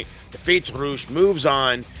 12th point, defeats Roosh, moves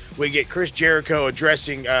on. We get Chris Jericho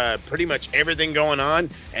addressing pretty much everything going on,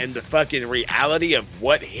 and the fucking reality of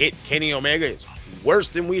what hit Kenny Omega is worse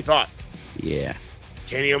than we thought. Yeah.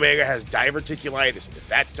 Kenny Omega has diverticulitis, and if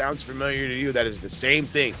that sounds familiar to you, that is the same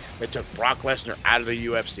thing that took Brock Lesnar out of the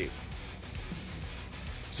UFC.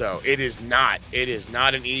 So it is not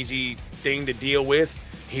an easy thing to deal with.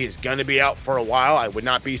 He is going to be out for a while. I would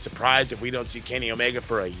not be surprised if we don't see Kenny Omega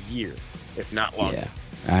for a year, if not longer. Yeah,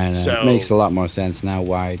 and it makes a lot more sense now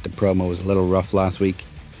why the promo was a little rough last week.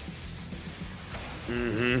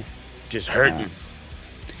 Just hurting.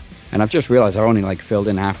 And I've just realized I only filled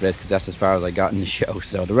in half of this because that's as far as I got in the show.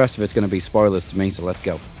 So the rest of it's going to be spoilers to me. So let's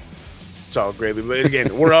go. It's all gravy. But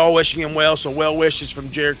again, we're all wishing him well. So well wishes from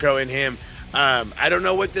Jericho and him. I don't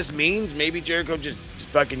know what this means. Maybe Jericho just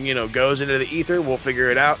fucking, goes into the ether. We'll figure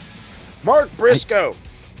it out. Mark Briscoe,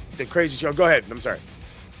 the crazy show. Go ahead. I'm sorry.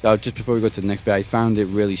 Just before we go to the next bit, I found it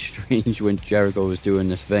really strange when Jericho was doing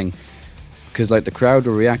this thing. Because the crowd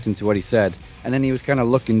were reacting to what he said. And then he was kind of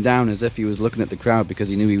looking down as if he was looking at the crowd because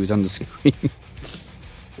he knew he was on the screen.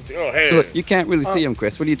 Oh, hey. Look, you can't really see him,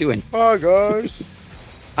 Chris. What are you doing? Hi, guys.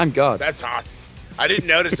 I'm God. That's awesome. I didn't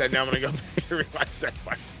notice that. Now I'm going to go back and realize that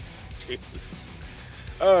part. Jesus.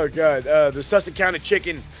 Oh, God. The Sussex County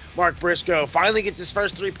Chicken, Mark Briscoe, finally gets his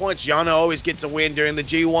first 3 points. Yano always gets a win during the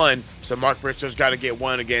G1. So Mark Briscoe's got to get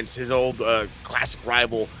one against his old classic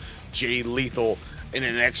rival, Jay Lethal, in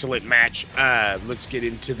an excellent match. Let's get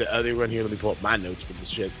into the other one here. Let me pull up my notes for this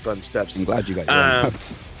shit. Fun stuff. I'm glad you got your own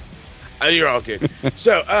notes. You're all good.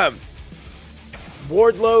 So,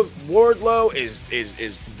 Wardlow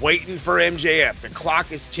is waiting for MJF. The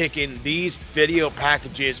clock is ticking. These video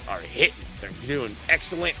packages are hitting. They're doing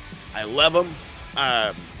excellent. I love them.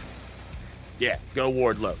 Yeah, go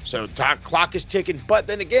Wardlow. So clock is ticking. But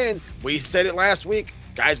then again, we said it last week.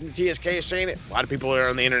 Guys in the TSK are saying it. A lot of people are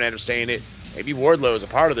on the internet are saying it. Maybe Wardlow is a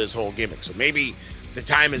part of this whole gimmick. So maybe the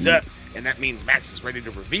time is up, and that means Max is ready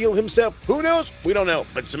to reveal himself. Who knows? We don't know.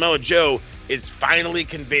 But Samoa Joe is finally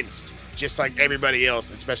convinced, just like everybody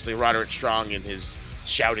else, especially Roderick Strong and his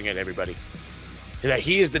shouting at everybody, that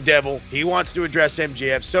he is the devil. He wants to address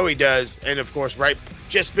MJF, so he does. And of course, right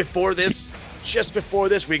just before this,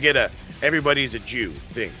 we get a everybody's a Jew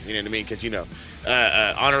thing. You know what I mean? Because, you know,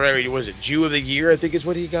 honorary, was it Jew of the Year, I think is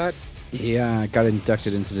what he got? Yeah, got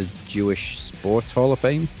inducted into the Jewish Sports Hall of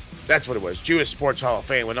Fame. That's what it was, Jewish Sports Hall of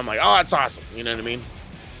Fame. When I'm like, oh, that's awesome. You know what I mean?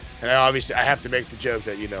 And I have to make the joke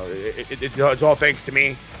that, you know, it's all thanks to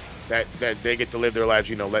me that they get to live their lives,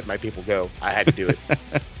 you know, let my people go. I had to do it.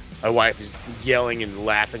 My wife is yelling and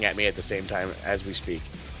laughing at me at the same time as we speak.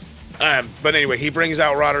 But anyway, he brings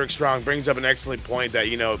out Roderick Strong, brings up an excellent point that,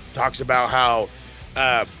 you know, talks about how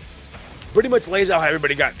pretty much lays out how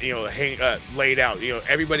everybody got, you know, laid out. You know,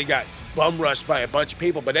 everybody got bum rushed by a bunch of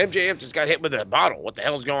people, but MJF just got hit with a bottle. What the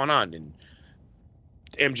hell's going on? And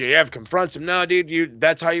MJF confronts him. No, dude,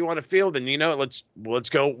 that's how you want to feel. Then, you know, let's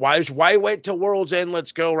go. Why wait till World's End?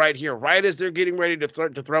 Let's go right here. Right as they're getting ready to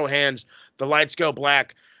throw hands, the lights go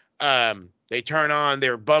black. They turn on.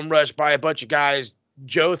 They're bum rushed by a bunch of guys.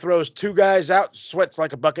 Joe throws two guys out, sweats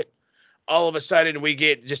like a bucket. All of a sudden, we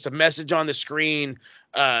get just a message on the screen,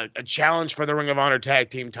 a challenge for the Ring of Honor tag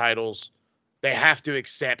team titles. They have to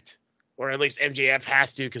accept, or at least MJF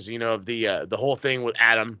has to, because, you know, of the whole thing with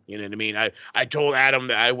Adam. You know what I mean? I told Adam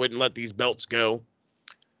that I wouldn't let these belts go.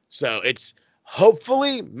 So it's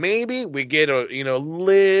hopefully maybe we get a, you know,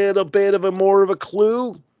 little bit of more of a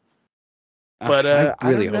clue. But I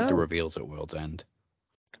really don't hope the know. reveal's at World's End.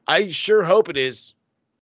 I sure hope it is.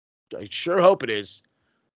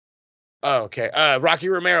 Oh, okay. Rocky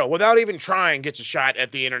Romero, without even trying, gets a shot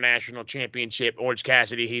at the International Championship. Orange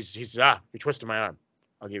Cassidy, he says, you're twisting my arm.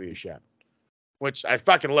 I'll give you a shot. Which I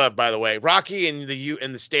fucking love, by the way. Rocky in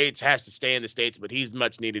the States has to stay in the States, but he's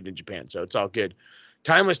much needed in Japan, so it's all good.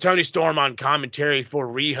 Timeless Tony Storm on commentary for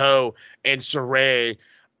Riho and Saraya.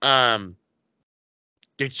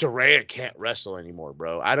 Dude, Saraya can't wrestle anymore,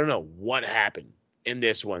 bro. I don't know what happened in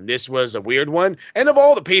this one. This was a weird one. And of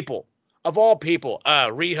all people,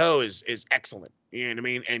 Riho is excellent. You know what I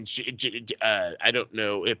mean? And she, I don't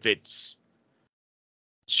know if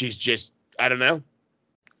she's just, I don't know.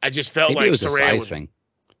 I just felt Maybe like it was a Saraya size thing.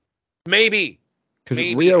 Maybe. Because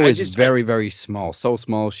Maybe. Rio is very, very small. So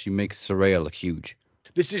small, she makes Saraya look huge.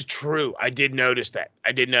 This is true. I did notice that.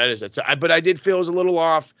 So, but I did feel it was a little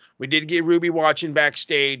off. We did get Ruby watching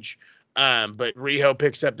backstage. But Riho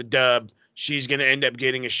picks up the dub. She's going to end up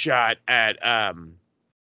getting a shot at,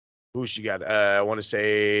 who she got? I want to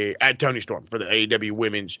say at Tony Storm for the AEW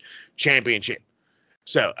Women's Championship.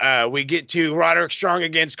 So we get to Roderick Strong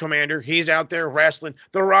against Commander. He's out there wrestling.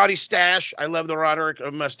 The Roddy stash. I love the Roderick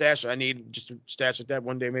mustache. I need just a stash like that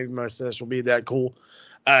one day. Maybe my mustache will be that cool.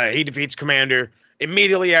 He defeats Commander.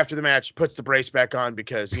 Immediately after the match, puts the brace back on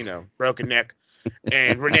because, you know, broken neck.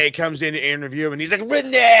 And Renee comes in to interview him, and he's like,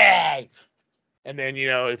 Renee! And then, you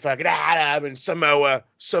know, fucking Adam and Samoa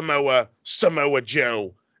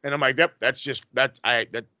Joe. And I'm like, yep,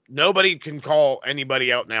 that nobody can call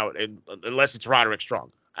anybody out now unless it's Roderick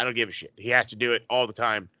Strong. I don't give a shit. He has to do it all the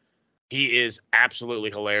time. He is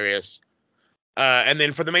absolutely hilarious. And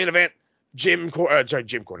then for the main event, Jim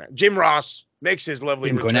Ross makes his lovely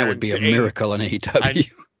Jim return. Cornette would be a miracle in AEW.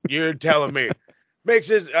 You're telling me. Makes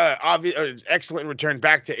his excellent return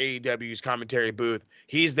back to AEW's commentary booth.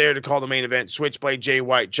 He's there to call the main event. Switchblade Jay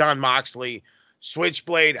White, Jon Moxley.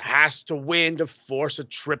 Switchblade has to win to force a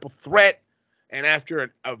triple threat. And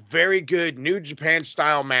after a very good New Japan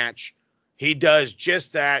style match, he does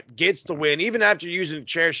just that, gets the win, even after using a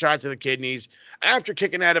chair shot to the kidneys, after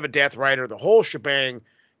kicking out of a Death Rider, the whole shebang.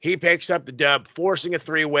 He picks up the dub, forcing a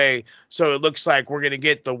three-way. So it looks like we're going to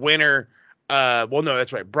get the winner. Well, no,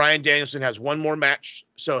 that's right. Bryan Danielson has one more match,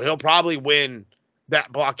 so he'll probably win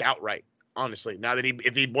that block outright, honestly. Now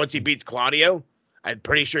that once he beats Claudio, I'm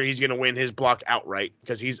pretty sure he's going to win his block outright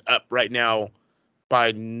because he's up right now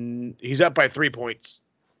he's up by 3 points.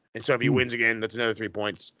 And so if he wins again, that's another 3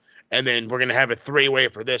 points. And then we're going to have a three-way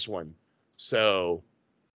for this one. So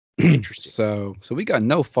interesting. So we got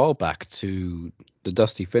no fallback to the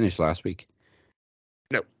dusty finish last week.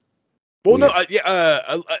 No. Well, no,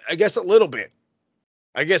 I guess a little bit.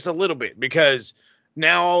 Because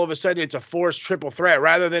now all of a sudden it's a forced triple threat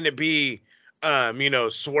rather than it be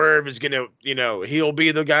Swerve is going to, he'll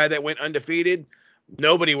be the guy that went undefeated.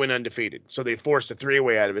 Nobody went undefeated. So they forced a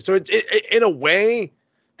 3-way out of it. So in a way,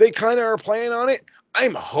 they kind of are playing on it.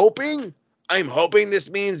 I'm hoping this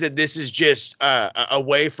means that this is just a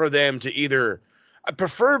way for them to either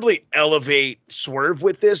preferably elevate Swerve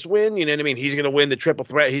with this win. You know what I mean? He's going to win the triple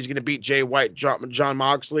threat. He's going to beat Jay White, John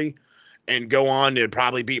Moxley, and go on to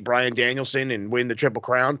probably beat Bryan Danielson and win the Triple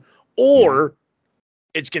Crown. Or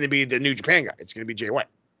it's going to be the New Japan guy. It's going to be Jay White.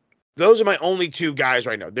 Those are my only 2 guys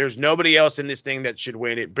right now. There's nobody else in this thing that should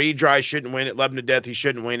win it. B-Dry shouldn't win it. Love him to death. He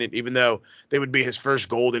shouldn't win it, even though they would be his first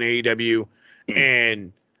gold in AEW.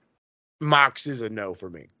 And Mox is a no for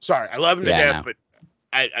me. Sorry, I love him to death, but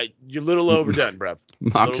you're a little overdone, bro.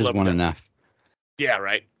 Mox is one enough. Yeah,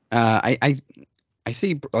 right. I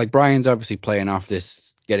see, like, Brian's obviously playing off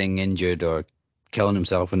this getting injured or killing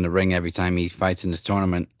himself in the ring every time he fights in this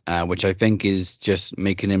tournament, which I think is just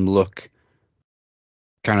making him look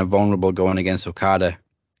kind of vulnerable going against Okada,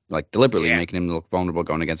 like deliberately making him look vulnerable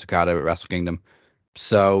going against Okada at Wrestle Kingdom.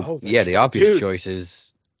 So, the obvious choice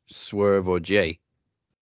is Swerve or Jay.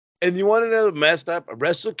 And you want to know the messed up?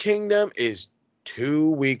 Wrestle Kingdom is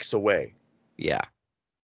 2 weeks away. Yeah.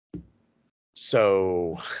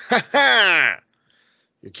 So,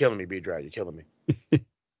 you're killing me, B-Dry. You're killing me.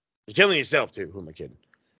 You're killing yourself, too. Who am I kidding?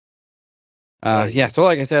 So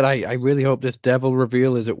like I said, I really hope this Devil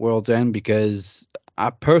reveal is at World's End, because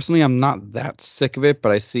I'm not that sick of it,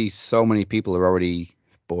 but I see so many people are already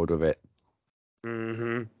bored with it.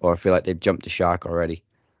 Mm-hmm. Or I feel like they've jumped the shark already.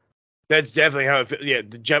 That's definitely how it feels. Yeah,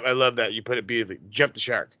 the jump. I love that. You put it beautifully. Jump the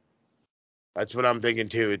shark. That's what I'm thinking,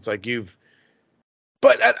 too. It's like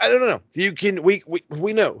but I don't know. You can, we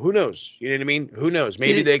know. Who knows? You know what I mean? Who knows?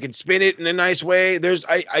 Maybe they can spin it in a nice way.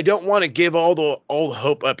 I don't want to give all the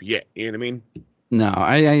hope up yet. You know what I mean? No,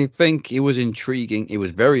 I think it was intriguing. It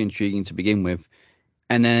was very intriguing to begin with.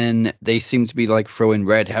 And then they seem to be like throwing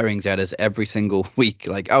red herrings at us every single week.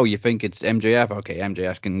 Like, oh, you think it's MJF? Okay,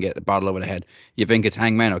 MJF can get the bottle over the head. You think it's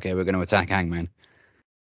Hangman? Okay, we're going to attack Hangman.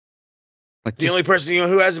 Like the only person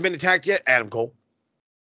who hasn't been attacked yet, Adam Cole.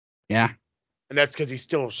 Yeah. And that's because he's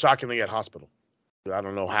still shockingly at hospital. I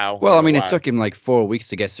don't know how. Well, I mean, it took him like 4 weeks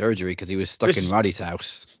to get surgery because he was stuck in Roddy's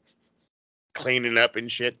house. Cleaning up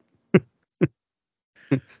and shit.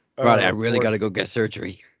 Roddy, I really got to go get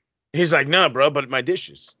surgery. He's like, no, bro, but my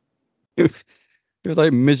dishes. It was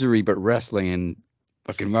like Misery, but wrestling, and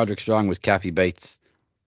fucking Roderick Strong was Kathy Bates.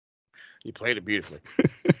 You played it beautifully.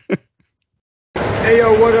 Hey,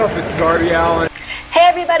 yo, what up? It's Darby Allin. Hey,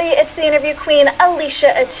 everybody, it's the interview queen,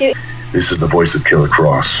 Alicia Atu. This is the voice of Killer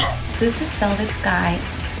Cross. This is Velvet Sky.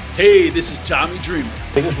 Hey, this is Tommy Dreamer.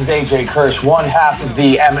 Hey, this is AJ Kirsch, one half of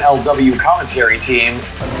the MLW commentary team.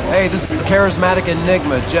 Hey, this is the charismatic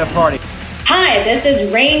enigma, Jeff Hardy. Hi, this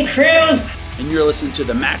is Rain Cruz. And you're listening to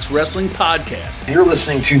the Max Wrestling Podcast. You're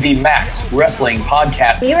listening to the Max Wrestling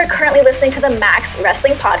Podcast. You are currently listening to the Max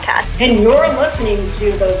Wrestling Podcast. And you're listening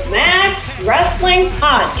to the Max Wrestling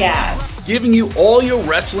Podcast. Giving you all your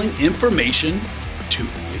wrestling information to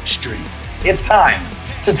the extreme. It's time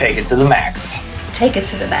to take it to the max. Take it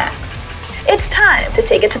to the max. It's time to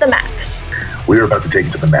take it to the max. We're about to take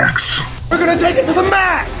it to the max. We're going to take it to the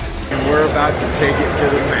max. And we're about to take it to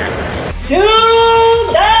the max. To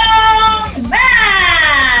the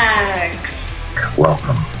max!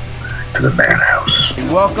 Welcome to the Madhouse.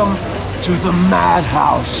 Welcome to the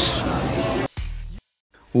Madhouse.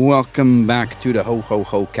 Welcome back to the Ho Ho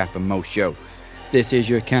Ho Cap and Mo Show. This is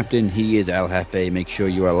your captain. He is El Jefe. Make sure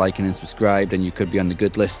you are liking and subscribed, and you could be on the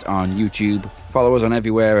good list on YouTube. Follow us on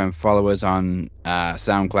everywhere, and follow us on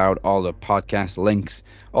SoundCloud. All the podcast links,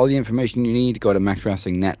 all the information you need. Go to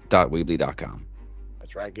maxwrestlingnet.weebly.com.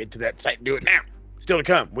 That's right. Get to that site and do it now. Still to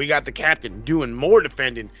come, we got the captain doing more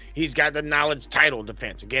defending. He's got the knowledge title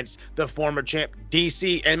defense against the former champ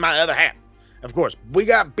DC and my other half. Of course, we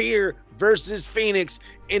got Beer versus Phoenix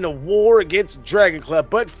in a war against Dragon Club.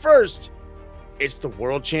 But first, it's the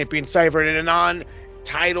World Champion Cypher in a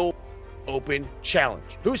non-title open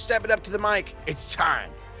challenge. Who's stepping up to the mic? It's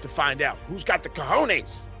time to find out who's got the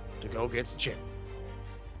cojones to go against the champ.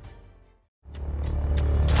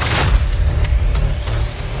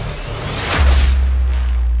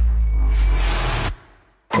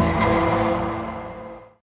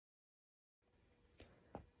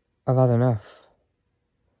 I've had enough.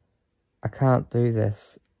 I can't do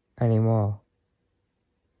this anymore.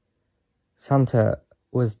 Santa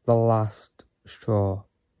was the last straw.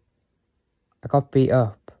 I got beat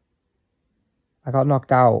up. I got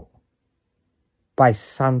knocked out by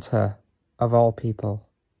Santa, of all people.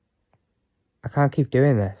 I can't keep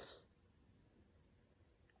doing this.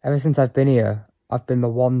 Ever since I've been here, I've been the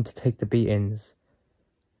one to take the beatings.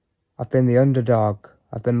 I've been the underdog.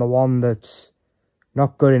 I've been the one that's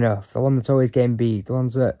not good enough. The one that's always getting beat. The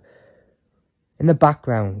ones that in the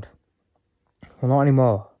background. Well, not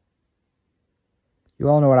anymore. You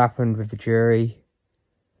all know what happened with the jury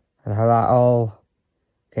and how that all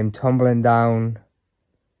came tumbling down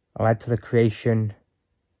and led to the creation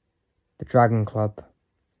of the Dragon Club.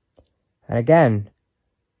 And again,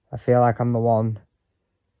 I feel like I'm the one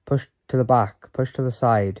pushed to the back, pushed to the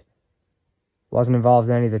side. Wasn't involved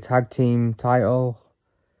in any of the tag team title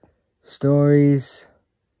stories.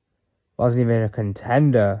 Wasn't even a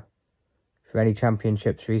contender for any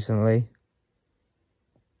championships recently.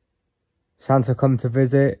 Santa come to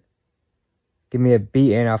visit, give me a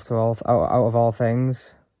beating out of all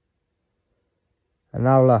things. And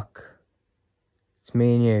now look, it's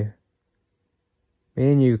me and you.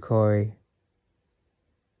 Me and you, Corey.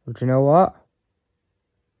 But you know what?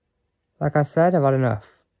 Like I said, I've had enough.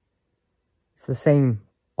 It's the same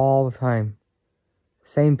all the time. The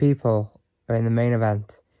same people are in the main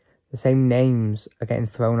event. The same names are getting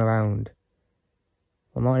thrown around.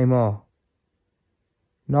 Well, not anymore.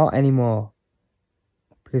 Not anymore.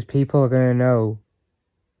 Because people are going to know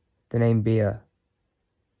the name Bea.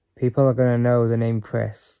 People are going to know the name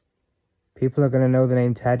Chris. People are going to know the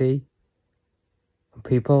name Teddy. And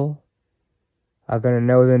people are going to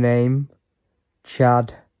know the name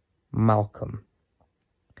Chad Malcolm.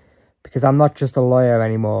 Because I'm not just a lawyer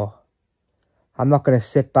anymore. I'm not going to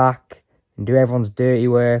sit back and do everyone's dirty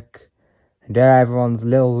work and do everyone's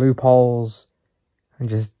little loopholes and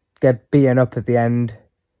just get beaten up at the end.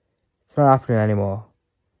 It's not happening anymore.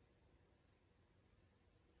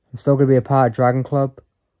 I'm still going to be a part of Dragon Club.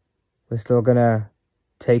 We're still going to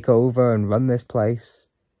take over and run this place.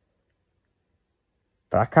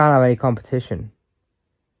 But I can't have any competition.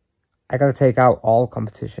 I got to take out all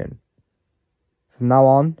competition. From now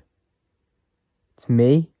on, it's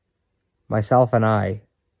me, myself and I.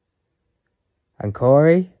 And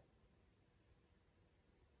Corey,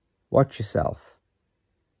 watch yourself.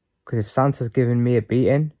 Because if Santa's giving me a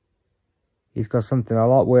beating, he's got something a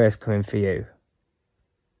lot worse coming for you.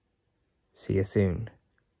 See you soon.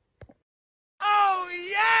 Oh,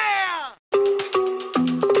 yeah!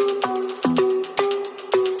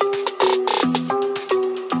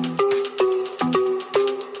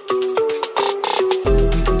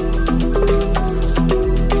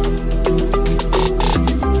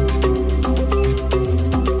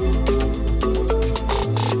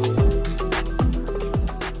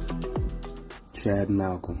 Chad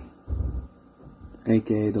Malcolm,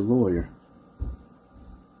 aka the lawyer.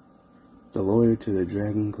 The lawyer to the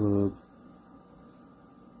Dragon Club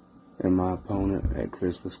and my opponent at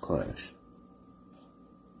Christmas Clash.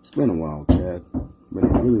 It's been a while, Chad. Been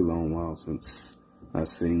a really long while since I've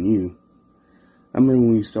seen you. I remember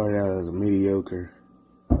when you started out as a mediocre,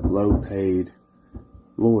 low-paid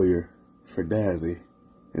lawyer for Dazzy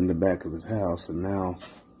in the back of his house, and now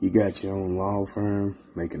you got your own law firm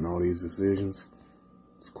making all these decisions.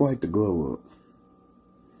 It's quite the glow up.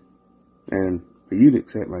 And for you to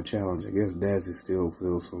accept my challenge, I guess Dazzy still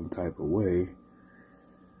feels some type of way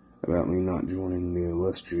about me not joining the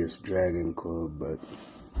illustrious Dragon Club, but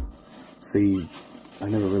see, I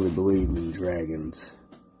never really believed in dragons.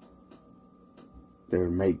 They're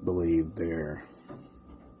make-believe, they're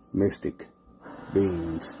mystic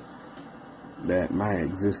beings that might have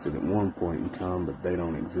existed at one point in time, but they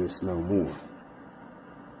don't exist no more.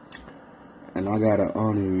 And I gotta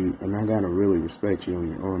honor you, and I gotta really respect you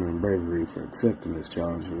on your honor and bravery for accepting this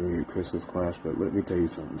challenge for me at Christmas Clash. But let me tell you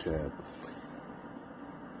something, Chad.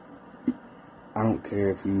 I don't care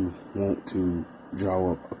if you want to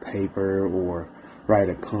draw up a paper or write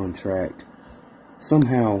a contract.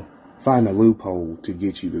 Somehow find a loophole to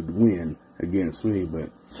get you to win against me, but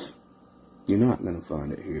you're not gonna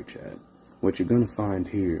find it here, Chad. What you're gonna find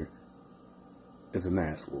here is an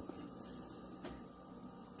ass whooping.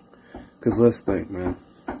 Because let's think, man.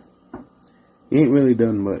 You ain't really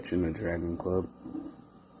done much in the Dragon Club.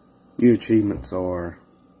 Your achievements are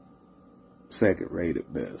second rate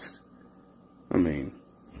at best. I mean,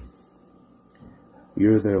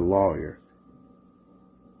 you're their lawyer.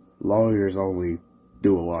 Lawyers only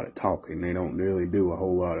do a lot of talking. They don't really do a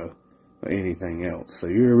whole lot of anything else. So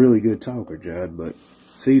you're a really good talker, Judd. But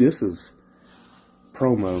see, this is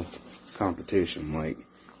promo competition. Like,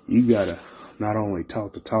 you gotta not only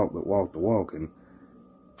talk the talk, but walk the walk, and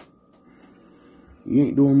you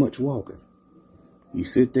ain't doing much walking. You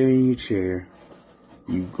sit there in your chair,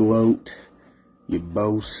 you gloat, you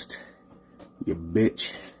boast, you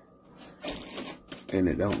bitch, and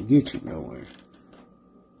it don't get you nowhere.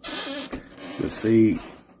 But see,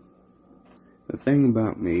 The thing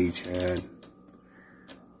about me, Chad,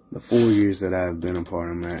 the 4 years that I've been a part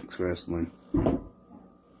of Max Wrestling,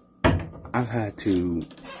 I've had to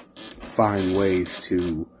find ways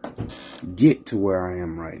to get to where I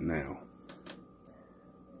am right now.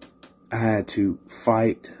 I had to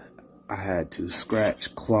fight. I had to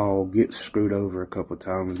scratch, claw, get screwed over a couple of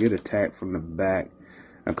times, get attacked from the back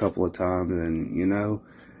a couple of times, and, you know,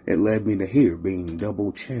 it led me to here, being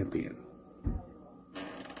double champion.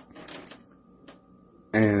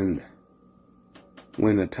 And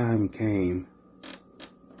when the time came,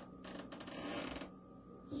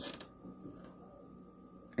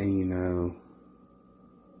 and, you know,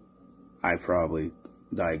 I probably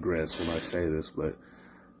digress when I say this, but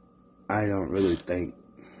I don't really think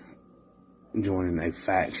joining a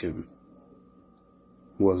faction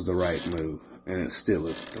was the right move, and it still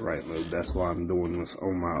is the right move. That's why I'm doing this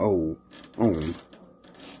on my own,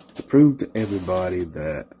 to prove to everybody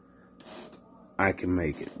that I can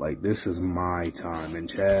make it. Like, this is my time, and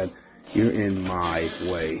Chad, you're in my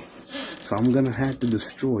way. So I'm gonna have to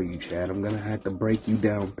destroy you, Chad. I'm gonna have to break you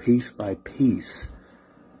down piece by piece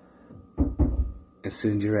and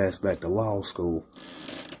send your ass back to law school.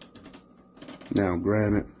 Now,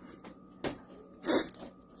 granted,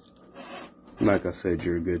 like I said,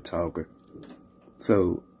 you're a good talker.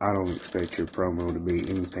 So I don't expect your promo to be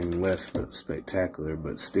anything less but spectacular,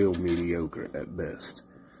 but still mediocre at best.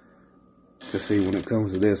 Because see, when it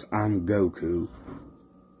comes to this, I'm Goku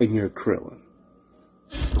and you're Krillin.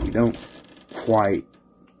 You don't quite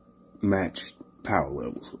match power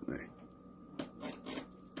levels with me.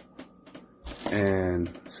 And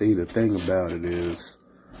see, the thing about it is,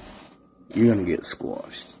 you're going to get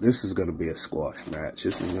squashed. This is going to be a squash match.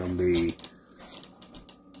 This is going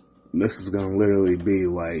to literally be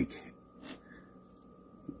like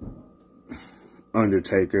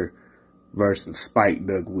Undertaker versus Spike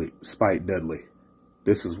Dudley.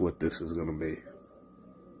 This is what this is going to be.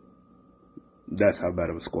 That's how bad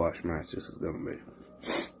of a squash match this is going to be.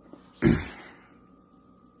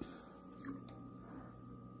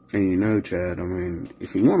 And you know, Chad, I mean,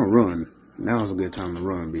 if you want to run, now's a good time to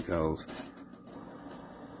run, because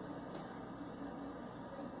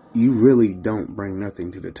you really don't bring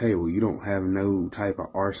nothing to the table. You don't have no type of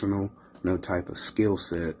arsenal, no type of skill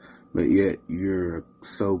set, but yet you're a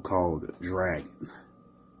so-called dragon.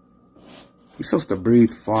 You're supposed to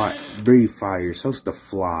breathe fire. You're supposed to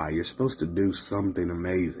fly. You're supposed to do something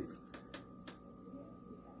amazing.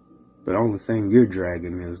 But the only thing you're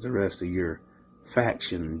dragging is the rest of your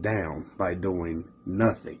faction down by doing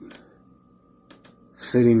nothing.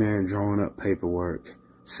 Sitting there and drawing up paperwork,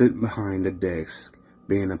 sitting behind a desk,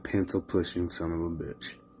 being a pencil-pushing son of a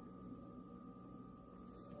bitch.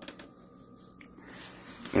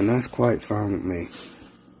 And that's quite fine with me.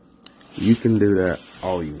 You can do that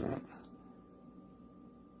all you want.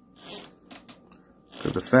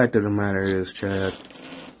 Because the fact of the matter is, Chad,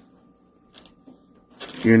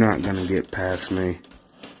 you're not going to get past me,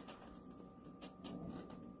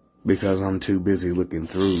 because I'm too busy looking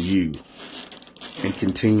through you and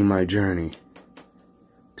continue my journey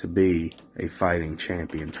to be a fighting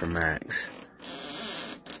champion for Max.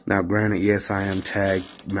 Now, granted, yes, I am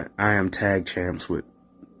tag champs with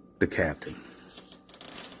the captain.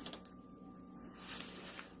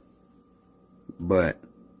 But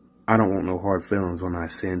I don't want no hard feelings when I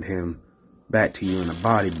send him back to you in a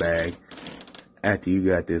body bag after you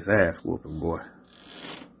got this ass whooping, boy.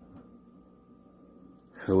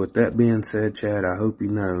 So with that being said, Chad, I hope you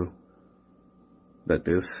know that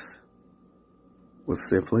this was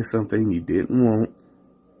simply something you didn't want.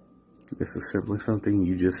 This is simply something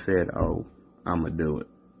you just said, oh, I'm going to do it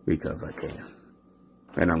because I can.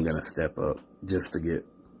 And I'm going to step up just to get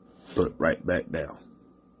put right back down.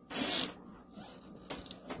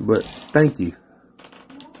 But thank you.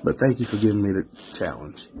 But thank you for giving me the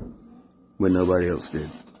challenge when nobody else did.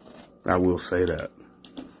 I will say that.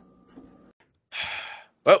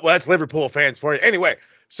 Well, that's Liverpool fans for you. Anyway,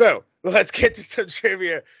 so let's get to some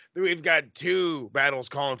trivia. We've got two battles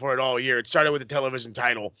calling for it all year. It started with the television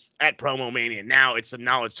title at Promo Mania. Now it's the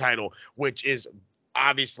knowledge title, which is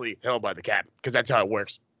obviously held by the captain, because that's how it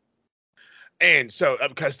works. And so,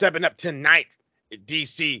 stepping up tonight,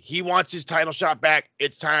 DC, he wants his title shot back.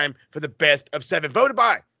 It's time for the best of 7, voted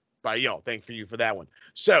by y'all. Thank you for that one.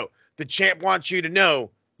 So the champ wants you to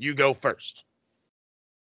know you go first.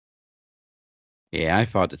 Yeah, I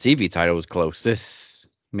thought the TV title was close. This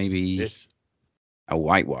maybe a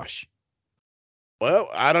whitewash. Well,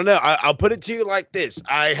 I don't know. I'll put it to you like this.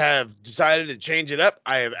 I have decided to change it up.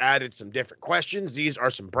 I have added some different questions. These are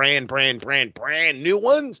some brand new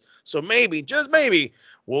ones. So maybe, just maybe,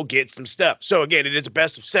 we'll get some stuff. So again, it is a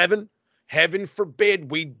best of 7. heaven forbid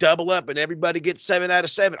we double up and everybody gets 7 out of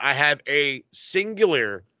 7, I have a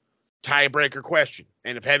singular tiebreaker question.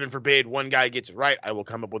 And if heaven forbid one guy gets it right, I will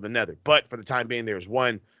come up with another. But for the time being, there's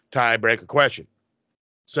one tiebreaker question.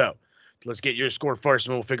 So let's get your score first,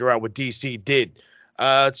 and we'll figure out what DC did.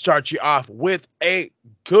 Let's start you off with a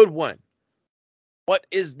good one. What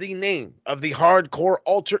is the name of the hardcore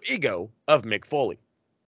alter ego of Mick Foley?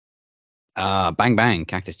 Bang Bang,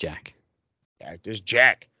 Cactus Jack. Cactus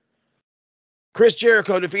Jack. Chris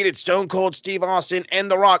Jericho defeated Stone Cold Steve Austin and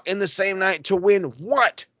The Rock in the same night to win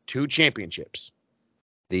what 2 championships?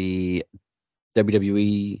 The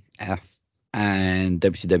WWE and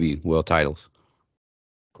WCW world titles.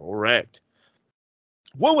 Correct.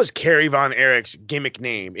 What was Kerry Von Erich's gimmick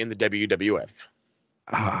name in the WWF?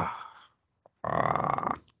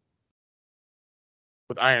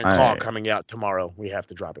 With Iron Claw coming out tomorrow, we have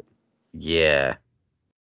to drop it. Yeah.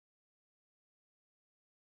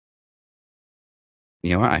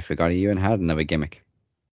 You know what? I forgot he even had another gimmick.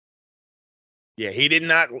 Yeah, he did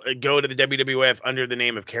not go to the WWF under the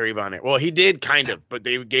name of Kerry Von Erich. Well, he did kind of, but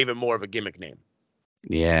they gave him more of a gimmick name.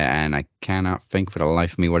 Yeah, and I cannot think for the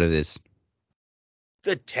life of me what it is.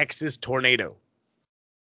 The Texas Tornado.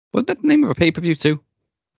 Was that the name of a pay-per-view too?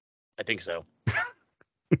 I think so.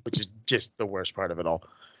 Which is just the worst part of it all.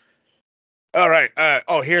 All right.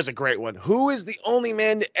 Here's a great one. Who is the only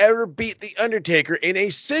man to ever beat The Undertaker in a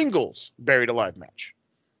singles Buried Alive match?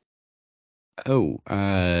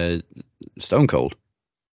 Stone Cold.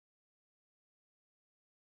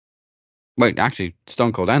 Wait, actually,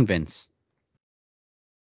 Stone Cold and Vince.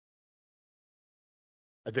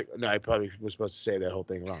 I probably was supposed to say that whole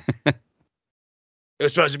thing wrong. It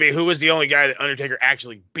was supposed to be who was the only guy that Undertaker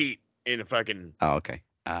actually beat in a fucking... Oh, okay.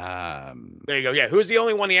 There you go. Yeah, who's the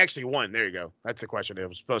only one he actually won? There you go. That's the question I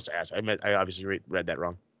was supposed to ask. I obviously read that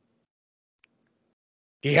wrong.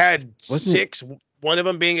 He had 6, one of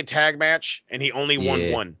them being a tag match, and he only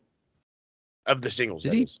won 1 of the singles.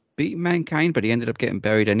 Did he beat Mankind, but he ended up getting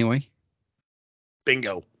buried anyway?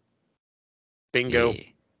 Bingo. Yeah.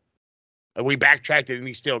 We backtracked it, and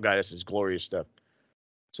he still got us his glorious stuff.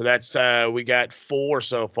 So that's we got 4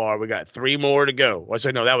 so far. We got 3 more to go. I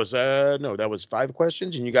said that was 5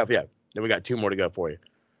 questions, and you got Then we got 2 more to go for you.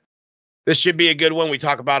 This should be a good one. We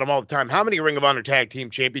talk about them all the time. How many Ring of Honor Tag Team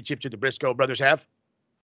Championships did the Briscoe brothers have?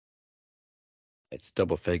 It's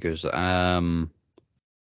double figures. Is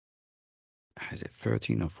it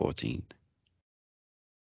 13 or 14?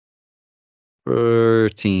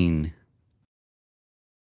 13.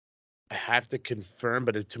 I have to confirm,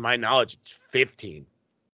 but to my knowledge, it's 15.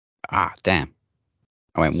 Ah, damn.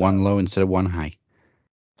 I went 1 low instead of 1 high.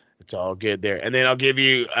 It's all good there. And then I'll give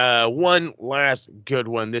you one last good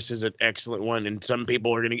one. This is an excellent one, and some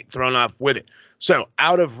people are going to get thrown off with it. So,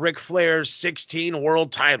 out of Ric Flair's 16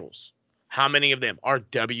 world titles, how many of them are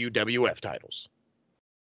WWF titles?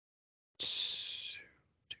 Is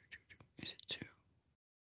it 2?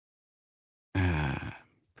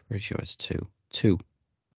 Pretty sure it's 2. 2.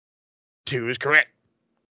 2 is correct.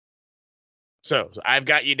 So I've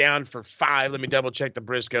got you down for 5. Let me double check the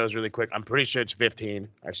Briscoes really quick. I'm pretty sure it's 15.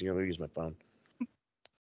 Actually, I'm going to use my phone.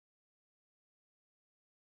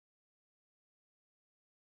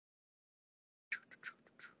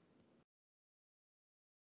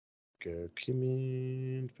 Go, come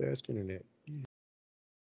in, fast internet.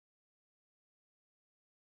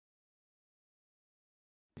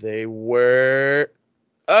 They were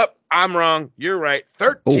up. I'm wrong. You're right.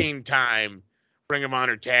 13-time Ring of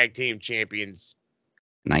Honor Tag Team Champions.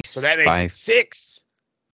 Nice. So that makes it 6.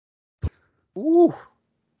 Ooh.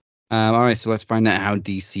 All right, so let's find out how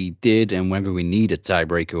DC did and whether we need a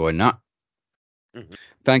tiebreaker or not. Mm-hmm.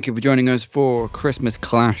 Thank you for joining us for Christmas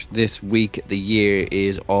Clash this week. The year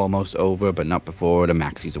is almost over, but not before the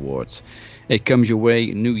Maxis Awards. It comes your way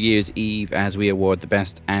New Year's Eve as we award the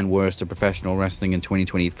best and worst of professional wrestling in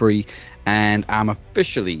 2023. And I'm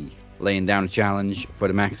officially laying down a challenge for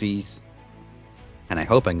the Maxis. And I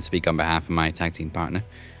hope I can speak on behalf of my tag team partner,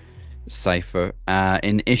 Cypher,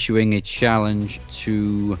 in issuing a challenge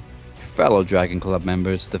to fellow Dragon Club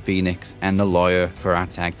members, the Phoenix and the Lawyer, for our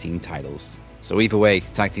tag team titles. So either way,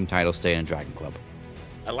 tag team titles stay in Dragon Club.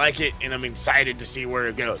 I like it, and I'm excited to see where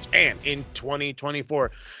it goes. And in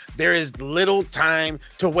 2024, there is little time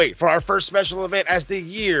to wait for our first special event as the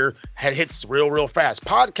year hits real fast.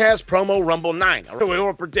 Podcast Promo Rumble 9. We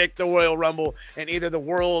will predict the Royal Rumble, and either the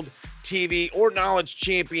World TV or Knowledge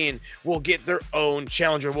Champion will get their own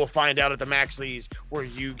challenger. We'll find out at the Maxleys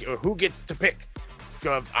who gets to pick.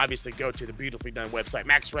 Obviously, go to the beautifully done website,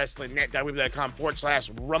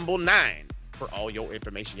 maxwrestlingnet.weebly.com/Rumble9 for all your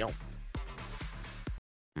information, y'all.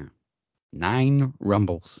 9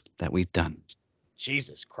 Rumbles that we've done.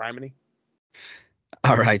 Jesus, criminy.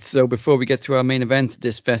 All right, so before we get to our main event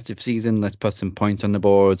this festive season, let's put some points on the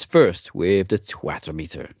boards. First, with the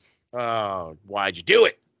Twatometer. Oh, why'd you do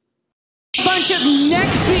it? Bunch of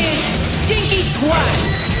neckbeard stinky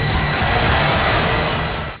twats.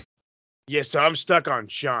 Yeah, so I'm stuck on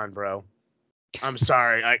Sean, bro. I'm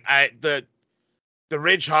sorry. The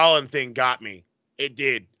Ridge Holland thing got me. It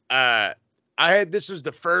did. This was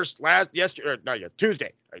the first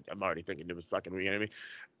Tuesday. I'm already thinking it was fucking, you know what I mean?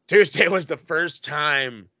 Tuesday was the first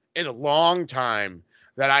time in a long time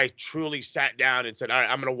that I truly sat down and said, all right,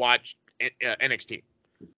 I'm going to watch NXT.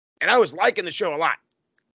 And I was liking the show a lot.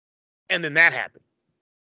 And then that happened.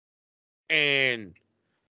 And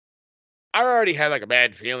I already had like a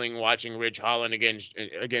bad feeling watching Ridge Holland against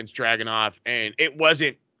Dragunov, and it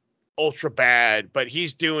wasn't ultra bad, but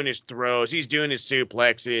he's doing his throws, he's doing his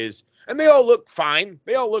suplexes, and they all look fine.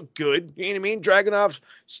 They all look good. You know what I mean? Dragunov,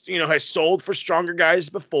 has sold for stronger guys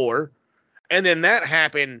before, and then that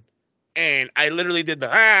happened, and I literally did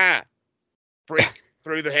the freak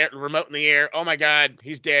threw the remote in the air. Oh my God,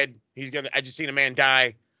 he's dead. I just seen a man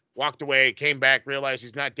die. Walked away, came back, realized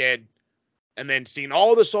he's not dead. And then seen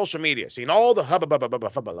all the social media, seen all the hubba.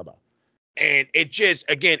 And it just,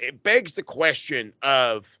 again, it begs the question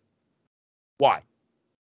of why.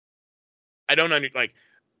 I don't understand.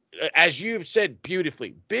 As you've said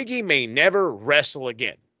beautifully, Big E may never wrestle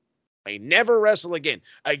again. A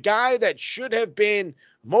guy that should have been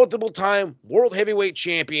multiple-time world heavyweight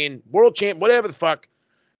champion, world champ, whatever the fuck,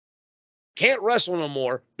 can't wrestle no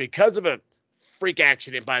more because of a freak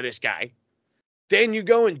accident by this guy. Then you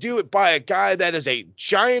go and do it by a guy that is a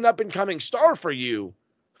giant up-and-coming star for you.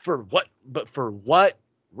 For what? But for what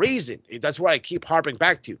reason? That's what I keep harping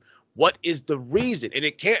back to. What is the reason? And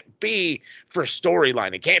it can't be for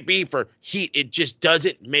storyline. It can't be for heat. It just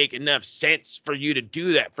doesn't make enough sense for you to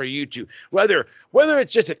do that, for you to, whether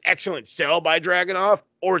it's just an excellent sell by Dragunov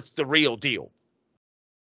or it's the real deal.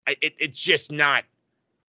 It's just not,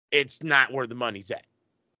 it's not where the money's at.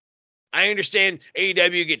 I understand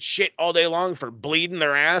AEW gets shit all day long for bleeding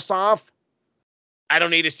their ass off. I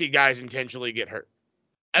don't need to see guys intentionally get hurt.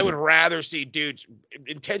 I would rather see dudes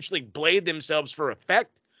intentionally blade themselves for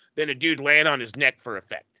effect than a dude land on his neck for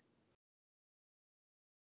effect.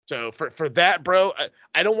 So for that, bro,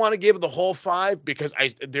 I don't want to give the whole 5 because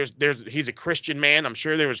he's a Christian man. I'm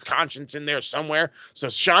sure there was conscience in there somewhere. So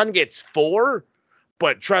Sean gets 4,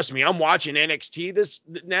 but trust me, I'm watching NXT this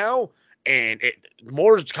now. And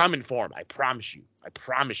more is coming for him. I promise you.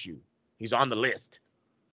 He's on the list.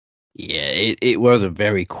 Yeah, it was a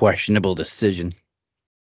very questionable decision.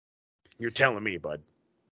 You're telling me, bud.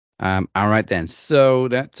 All right, then. So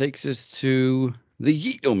that takes us to the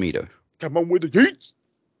Yeet-O-Meter. Come on with the Yeets.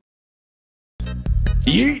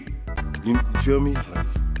 Yeet. You feel me?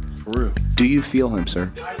 For real. Do you feel him,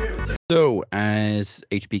 sir? I do. So, as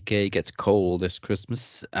HBK gets cold this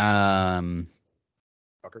Christmas, Fucker.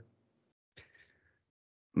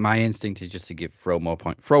 My instinct is just to throw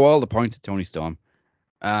all the points at Tony Storm.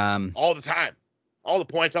 All the time. All the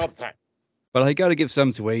points, all the time. But I got to give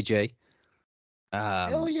some to AJ.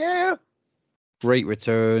 Hell yeah. Great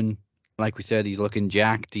return. Like we said, he's looking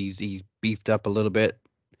jacked. He's beefed up a little bit.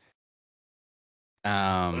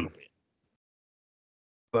 But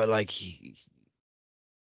like he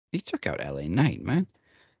took out LA Knight, man.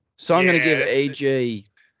 So I'm gonna give AJ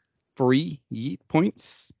 3 Yeet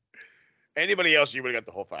points. Anybody else, you would have got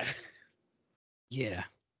the whole 5. Yeah.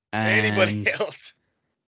 Anybody else?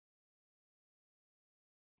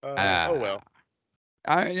 Oh well.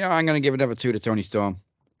 I'm gonna give another 2 to Tony Storm.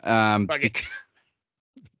 Because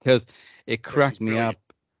it cracked me up.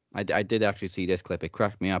 I did actually see this clip. It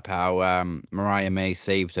cracked me up how Mariah May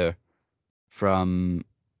saved her from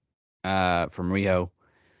Rio.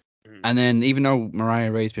 And then even though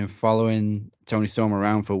Mariah Ray's been following Tony Storm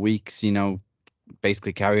around for weeks,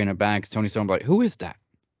 basically carrying her bags, Tony Storm's like, who is that?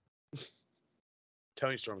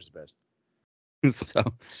 Tony Storm's the best. So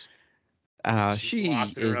she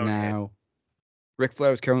is now. Ric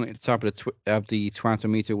Flair is currently at the top of the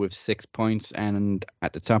Twatometer with 6 points, and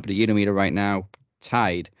at the top of the Yeet-O-Meter right now,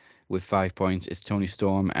 tied with 5 points, is Tony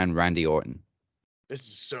Storm and Randy Orton. This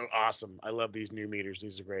is so awesome. I love these new meters.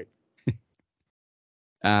 These are great.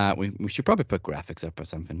 We should probably put graphics up or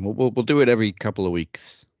something. We'll do it every couple of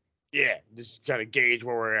weeks. Yeah, just kind of gauge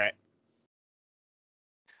where we're at.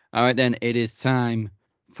 All right, then it is time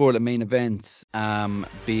for the main event.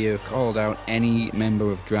 Beer called out any member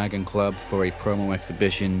of Dragon Club for a promo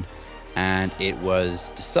exhibition, and it was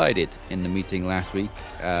decided in the meeting last week.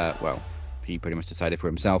 Well, he pretty much decided for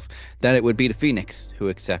himself that it would be the Phoenix who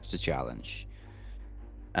accepts the challenge.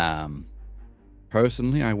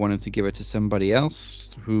 Personally, I wanted to give it to somebody else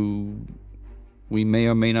who we may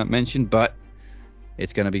or may not mention, but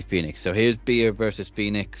it's going to be Phoenix. So here's Beer versus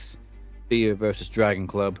Phoenix. Beer versus Dragon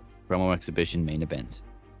Club. Promo exhibition main event.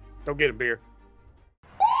 Go get a beer.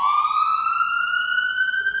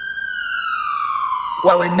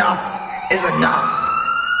 Well, enough is enough,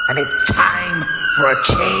 and it's time for a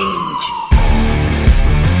change.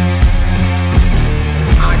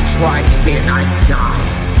 I tried to be a nice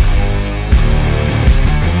guy.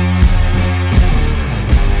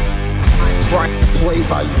 I tried to play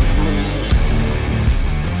by your rules.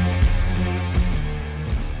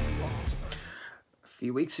 A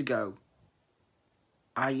few weeks ago,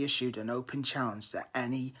 I issued an open challenge to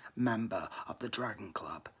any member of the Dragon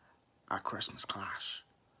Club at Christmas Clash.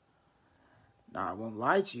 Now, I won't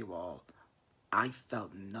lie to you all, I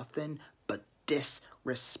felt nothing but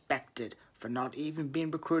disrespected for not even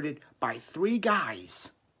being recruited by 3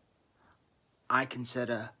 guys I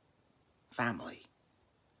consider family,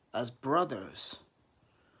 as brothers.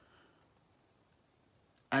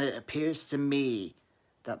 And it appears to me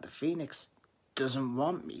that the Phoenix doesn't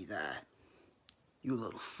want me there. You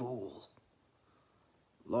little fool.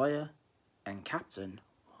 Lawyer and Captain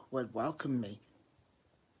would welcome me.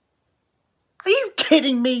 Are you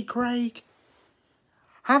kidding me, Craig?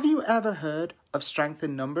 Have you ever heard of strength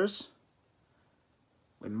in numbers?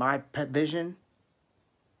 With my vision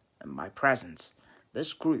and my presence,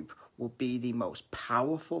 this group will be the most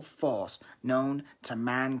powerful force known to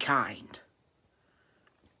mankind.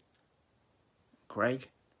 Craig,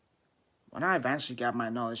 when I eventually get my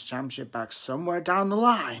Knowledge Championship back somewhere down the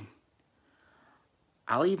line,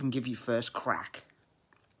 I'll even give you first crack.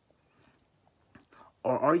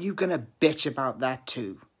 Or are you gonna bitch about that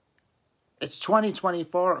too? It's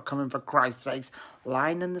 2024 coming, for Christ's sakes.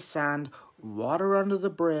 Line in the sand, water under the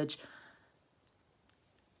bridge.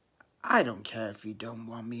 I don't care if you don't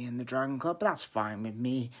want me in the Dragon Club, that's fine with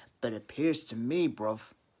me. But it appears to me, bruv,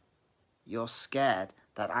 you're scared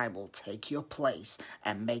that I will take your place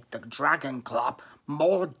and make the Dragon Club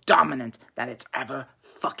more dominant than it's ever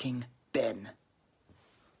fucking been.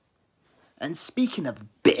 And speaking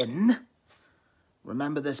of been,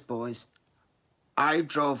 remember this, boys. I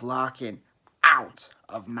drove Larkin out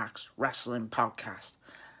of Max Wrestling Podcast.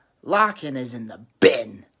 Larkin is in the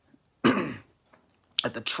bin.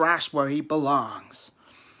 At the trash where he belongs.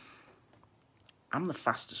 I'm the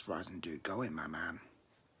fastest rising dude going, my man.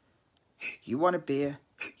 You want a beer?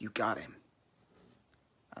 You got him.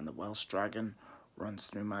 And the Welsh Dragon runs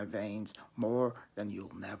through my veins more than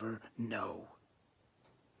you'll never know.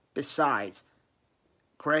 Besides,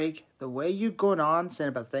 Craig, the way you're going on saying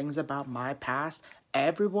about things about my past,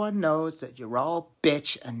 everyone knows that you're all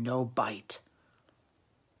bitch and no bite.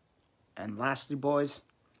 And lastly, boys,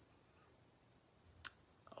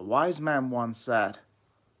 a wise man once said,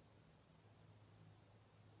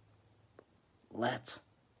 "Let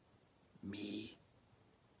me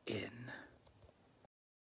in."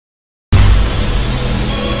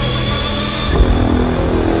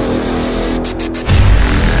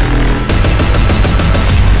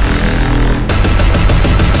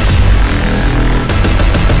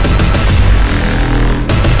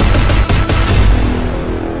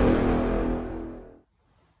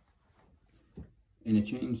 In a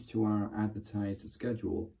change to our advertised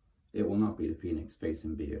schedule, it will not be the Phoenix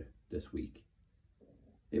facing Beer this week.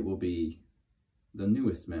 It will be the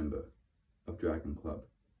newest member of Dragon Club.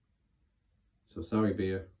 So sorry,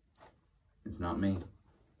 Beer, it's not me.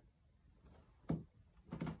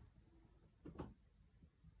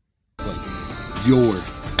 Your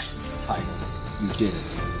title. You did it.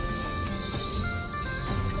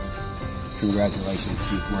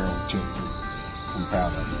 Congratulations, you world champion. I'm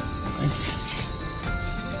proud of you. Thank you.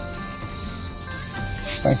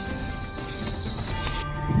 Thank you.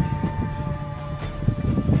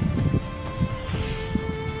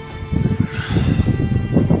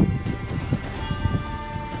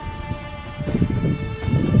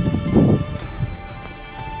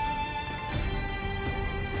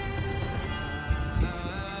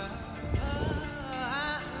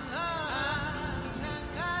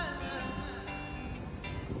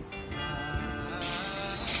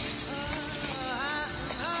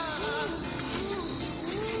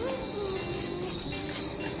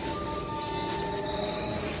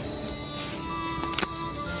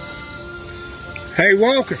 Hey,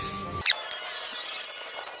 Walker.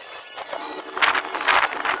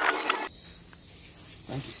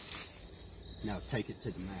 Thank you. Now take it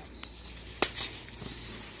to the max.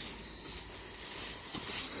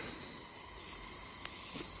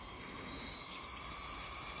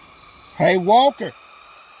 Hey, Walker.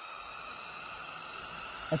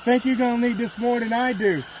 I think you're going to need this more than I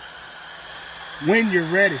do when you're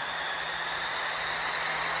ready.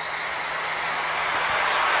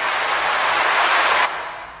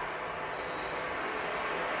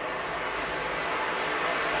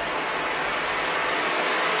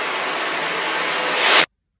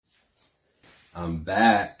 I'm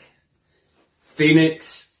back.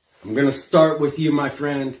 Phoenix, I'm going to start with you, my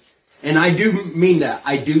friend. And I do mean that.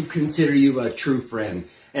 I do consider you a true friend.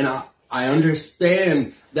 And I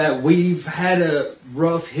understand that we've had a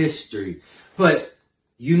rough history. But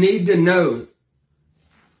you need to know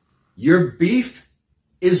your beef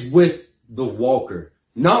is with the Walker,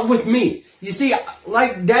 not with me. You see,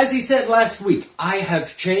 like Dazzy said last week, I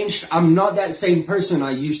have changed. I'm not that same person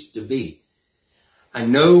I used to be. I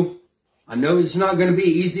know it's not going to be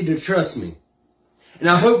easy to trust me. And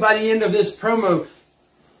I hope by the end of this promo,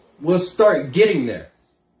 we'll start getting there.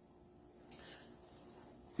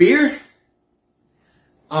 Beer,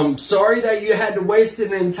 I'm sorry that you had to waste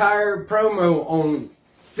an entire promo on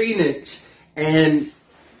Phoenix and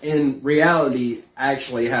in reality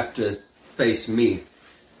actually have to face me.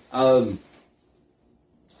 I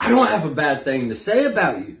don't have a bad thing to say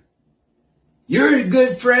about you. You're a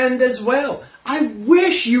good friend as well. I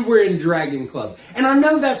wish you were in Dragon Club. And I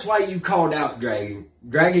know that's why you called out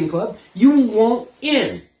Dragon Club. You won't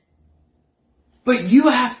in. But you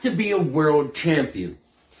have to be a world champion.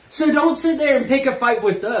 So don't sit there and pick a fight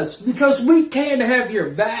with us, because we can have your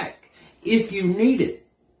back if you need it.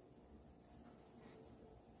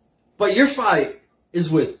 But your fight is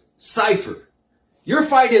with Cypher. Your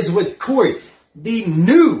fight is with Corey, the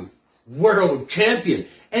new world champion.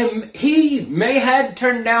 And he may have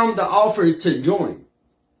turned down the offer to join.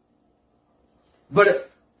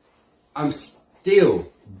 But I'm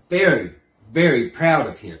still very, very proud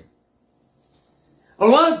of him. A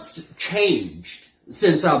lot's changed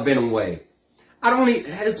since I've been away.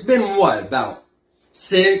 It's been what, about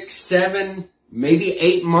 6, 7, maybe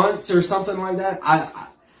 8 months or something like that?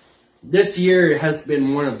 This year has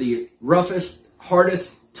been one of the roughest,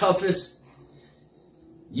 hardest, toughest,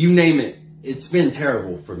 you name it. It's been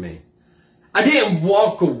terrible for me. I didn't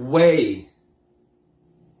walk away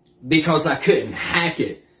because I couldn't hack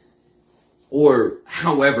it, or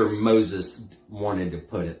however Moses wanted to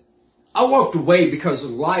put it. I walked away because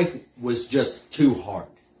life was just too hard.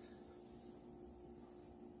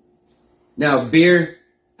 Now, Beer,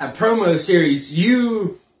 at Promo Series,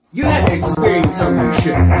 you had to experience something you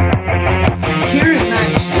shouldn't have. Here at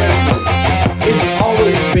Max Wrestling, it's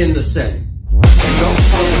always been the same. You don't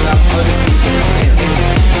talk about other people's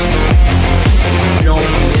families. You don't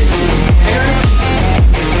mention parents,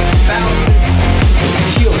 spouses,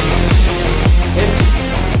 children.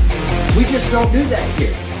 We just don't do that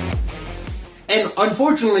here. And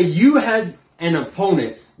unfortunately, you had an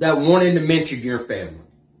opponent that wanted to mention your family.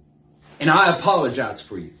 And I apologize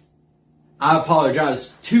for you. I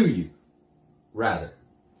apologize to you, rather.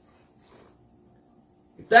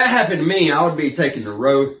 If that happened to me, I would be taking the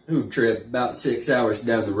road trip about 6 hours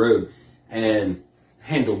down the road and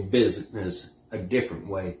handle business a different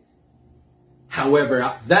way.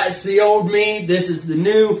 However, that's the old me, this is the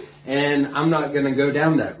new, and I'm not going to go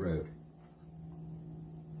down that road.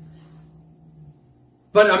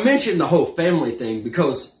 But I mentioned the whole family thing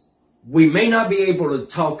because we may not be able to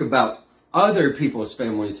talk about other people's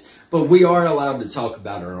families, but we are allowed to talk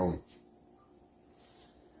about our own.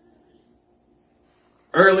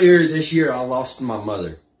 Earlier this year, I lost my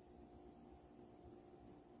mother.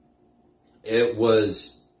 It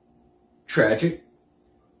was tragic,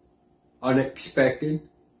 unexpected,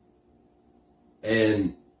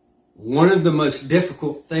 and one of the most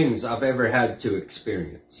difficult things I've ever had to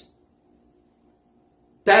experience.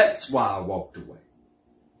 That's why I walked away.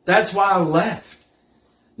 That's why I left.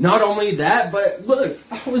 Not only that, but look,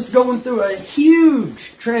 I was going through a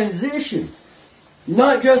huge transition.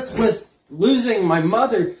 Not just with losing my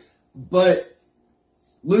mother, but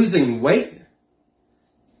losing weight.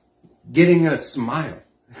 Getting a smile.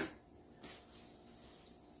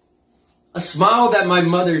 A smile that my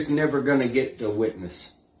mother's never going to get to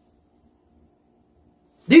witness.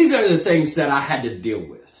 These are the things that I had to deal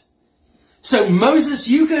with. So Moses,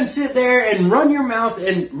 you can sit there and run your mouth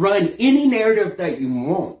and run any narrative that you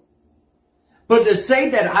want. But to say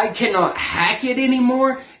that I cannot hack it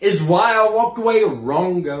anymore is why I walked away.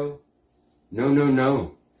 Wrongo.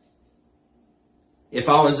 No. If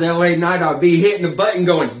I was LA Knight, I'd be hitting the button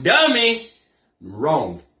going, dummy.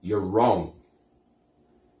 Wrong. You're wrong.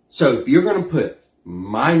 So if you're going to put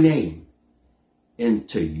my name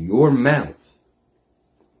into your mouth,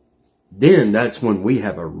 then that's when we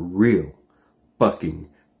have a real fucking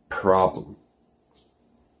problem.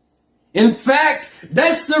 In fact,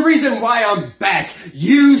 that's the reason why I'm back.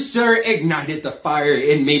 You, sir, ignited the fire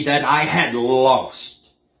in me that I had lost.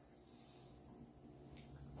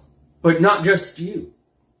 But not just you.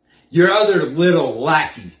 Your other little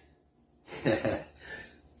lackey.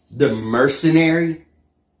 The mercenary.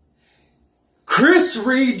 Chris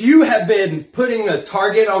Reed, you have been putting a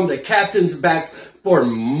target on the captain's back for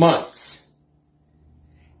months.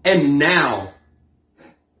 And now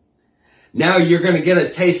you're going to get a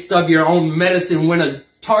taste of your own medicine when a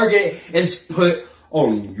target is put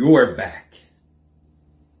on your back.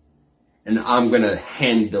 And I'm going to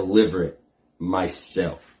hand deliver it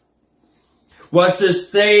myself. What's this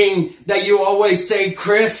thing that you always say,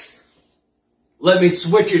 Chris? Let me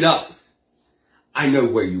switch it up. I know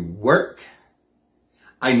where you work.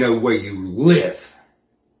 I know where you live.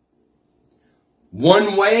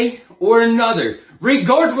 One way or another,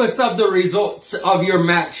 regardless of the results of your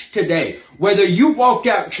match today, whether you walk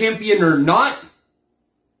out champion or not,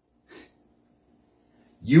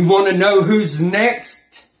 you want to know who's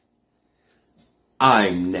next?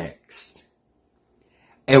 I'm next.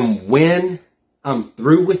 And when I'm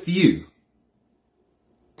through with you,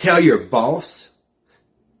 tell your boss,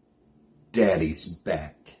 Daddy's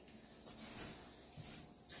back.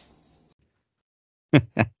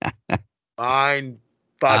 Mind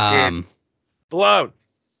fucking blown.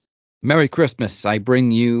 Merry Christmas. I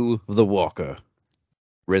bring you the Walker,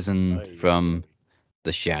 risen from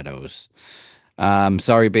the shadows.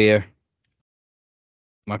 Sorry, Beer.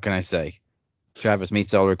 What can I say? Travis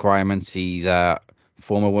meets all requirements. He's a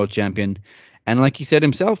former world champion. And like he said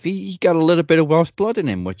himself, he got a little bit of Welsh blood in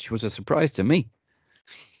him, which was a surprise to me.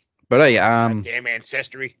 But hey, damn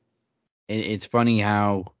ancestry. It's funny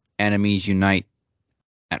how enemies unite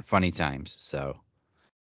at funny times. So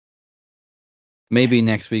maybe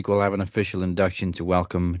next week we'll have an official induction to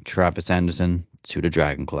welcome Travis Anderson to the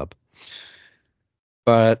Dragon Club.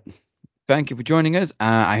 But thank you for joining us.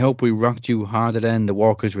 I hope we rocked you harder than the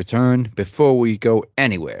Walker's return. Before we go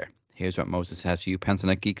anywhere, here's what Moses has for you,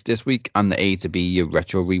 Pantanet Geeks, this week on the A to B, your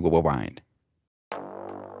Retro Rewind.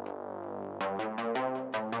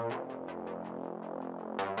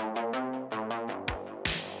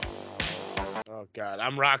 Oh, God.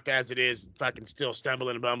 I'm rocked as it is. Fucking still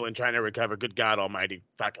stumbling and bumbling, trying to recover. Good God almighty.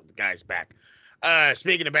 Fucking the guy's back.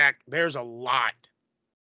 Speaking of back, there's a lot.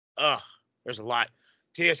 There's a lot.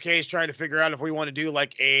 TSK is trying to figure out if we want to do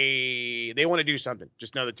they want to do something.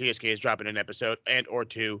 Just know that TSK is dropping an episode and or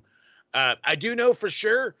two. I do know for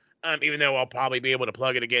sure, even though I'll probably be able to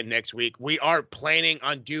plug it again next week, we are planning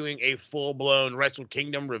on doing a full-blown Wrestle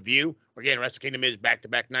Kingdom review. Again, Wrestle Kingdom is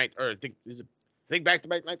back-to-back night, or I think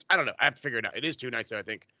back-to-back nights? I don't know. I have to figure it out. It is 2 nights, though, I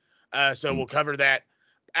think. So we'll cover that.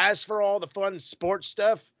 As for all the fun sports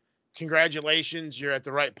stuff, congratulations. You're at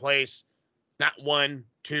the right place. Not 1,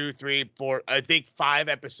 2, 3, 4. I think 5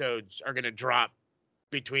 episodes are going to drop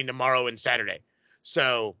between tomorrow and Saturday.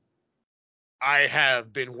 So I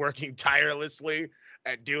have been working tirelessly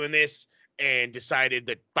at doing this and decided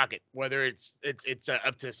that fuck it, whether it's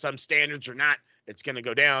up to some standards or not, it's going to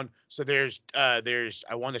go down. So there's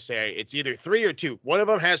I want to say it's either 3 or 2. One of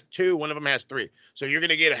them has 2, one of them has 3. So you're going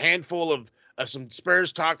to get a handful of some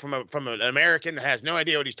Spurs talk from an American that has no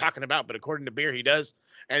idea what he's talking about, but according to Beer, he does.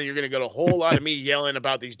 And you're going to get a whole lot of me yelling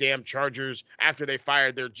about these damn Chargers after they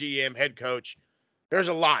fired their GM head coach. There's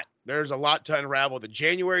a lot. There's a lot to unravel. The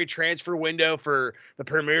January transfer window for the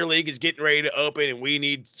Premier League is getting ready to open, and we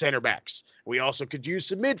need center backs. We also could use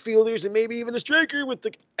some midfielders and maybe even a striker with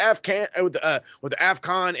the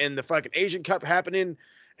AFCON and the fucking Asian Cup happening.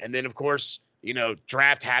 And then, of course,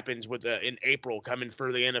 draft happens in April coming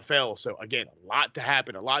for the NFL. So, again, a lot to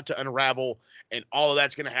happen, a lot to unravel, and all of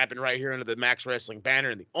that's going to happen right here under the Max Wrestling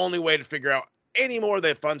banner. And the only way to figure out any more of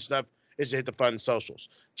that fun stuff is to hit the fun socials.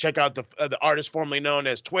 Check out the artist formerly known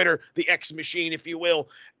as Twitter, the X Machine, if you will,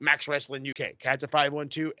 Max Wrestling UK, Captain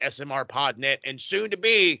 512, SMR Podnet, and soon to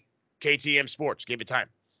be KTM Sports. Give it time.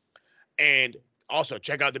 And also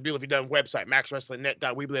check out the beautifully done website,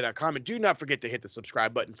 maxwrestlingnet.weebly.com, and do not forget to hit the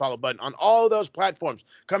subscribe button, follow button on all of those platforms.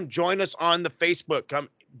 Come join us on the Facebook. Come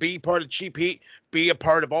be part of Cheap Heat. Be a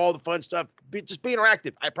part of all the fun stuff. Just be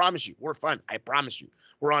interactive. I promise you, we're fun. I promise you.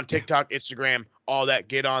 We're on TikTok, Instagram, all that.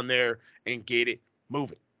 Get on there and get it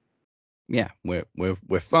moving. Yeah,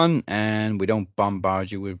 we're fun, and we don't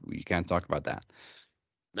bombard you. You can't talk about that.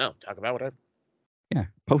 No, talk about whatever. Yeah,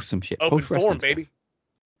 post some shit. Open post forum, baby.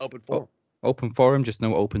 Open forum. Open forum, just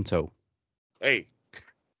no open toe. Hey,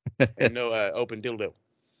 and no open dildo.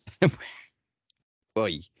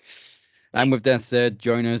 Boy. And with that said,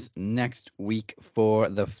 join us next week for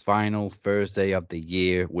the final Thursday of the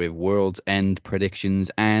year with World's End predictions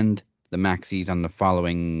and the Maxies on the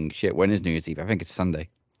following shit. When is New Year's Eve? I think it's Sunday.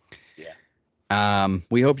 Yeah.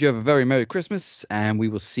 We hope you have a very Merry Christmas, and we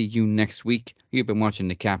will see you next week. You've been watching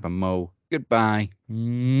the Cap and Mo. Goodbye.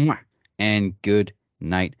 Mwah, and good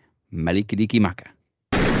night. Malikadiki Maka.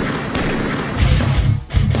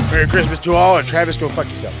 Merry Christmas to all, and Travis, go fuck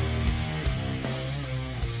yourself.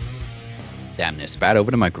 Damn, this spat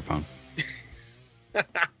over the microphone.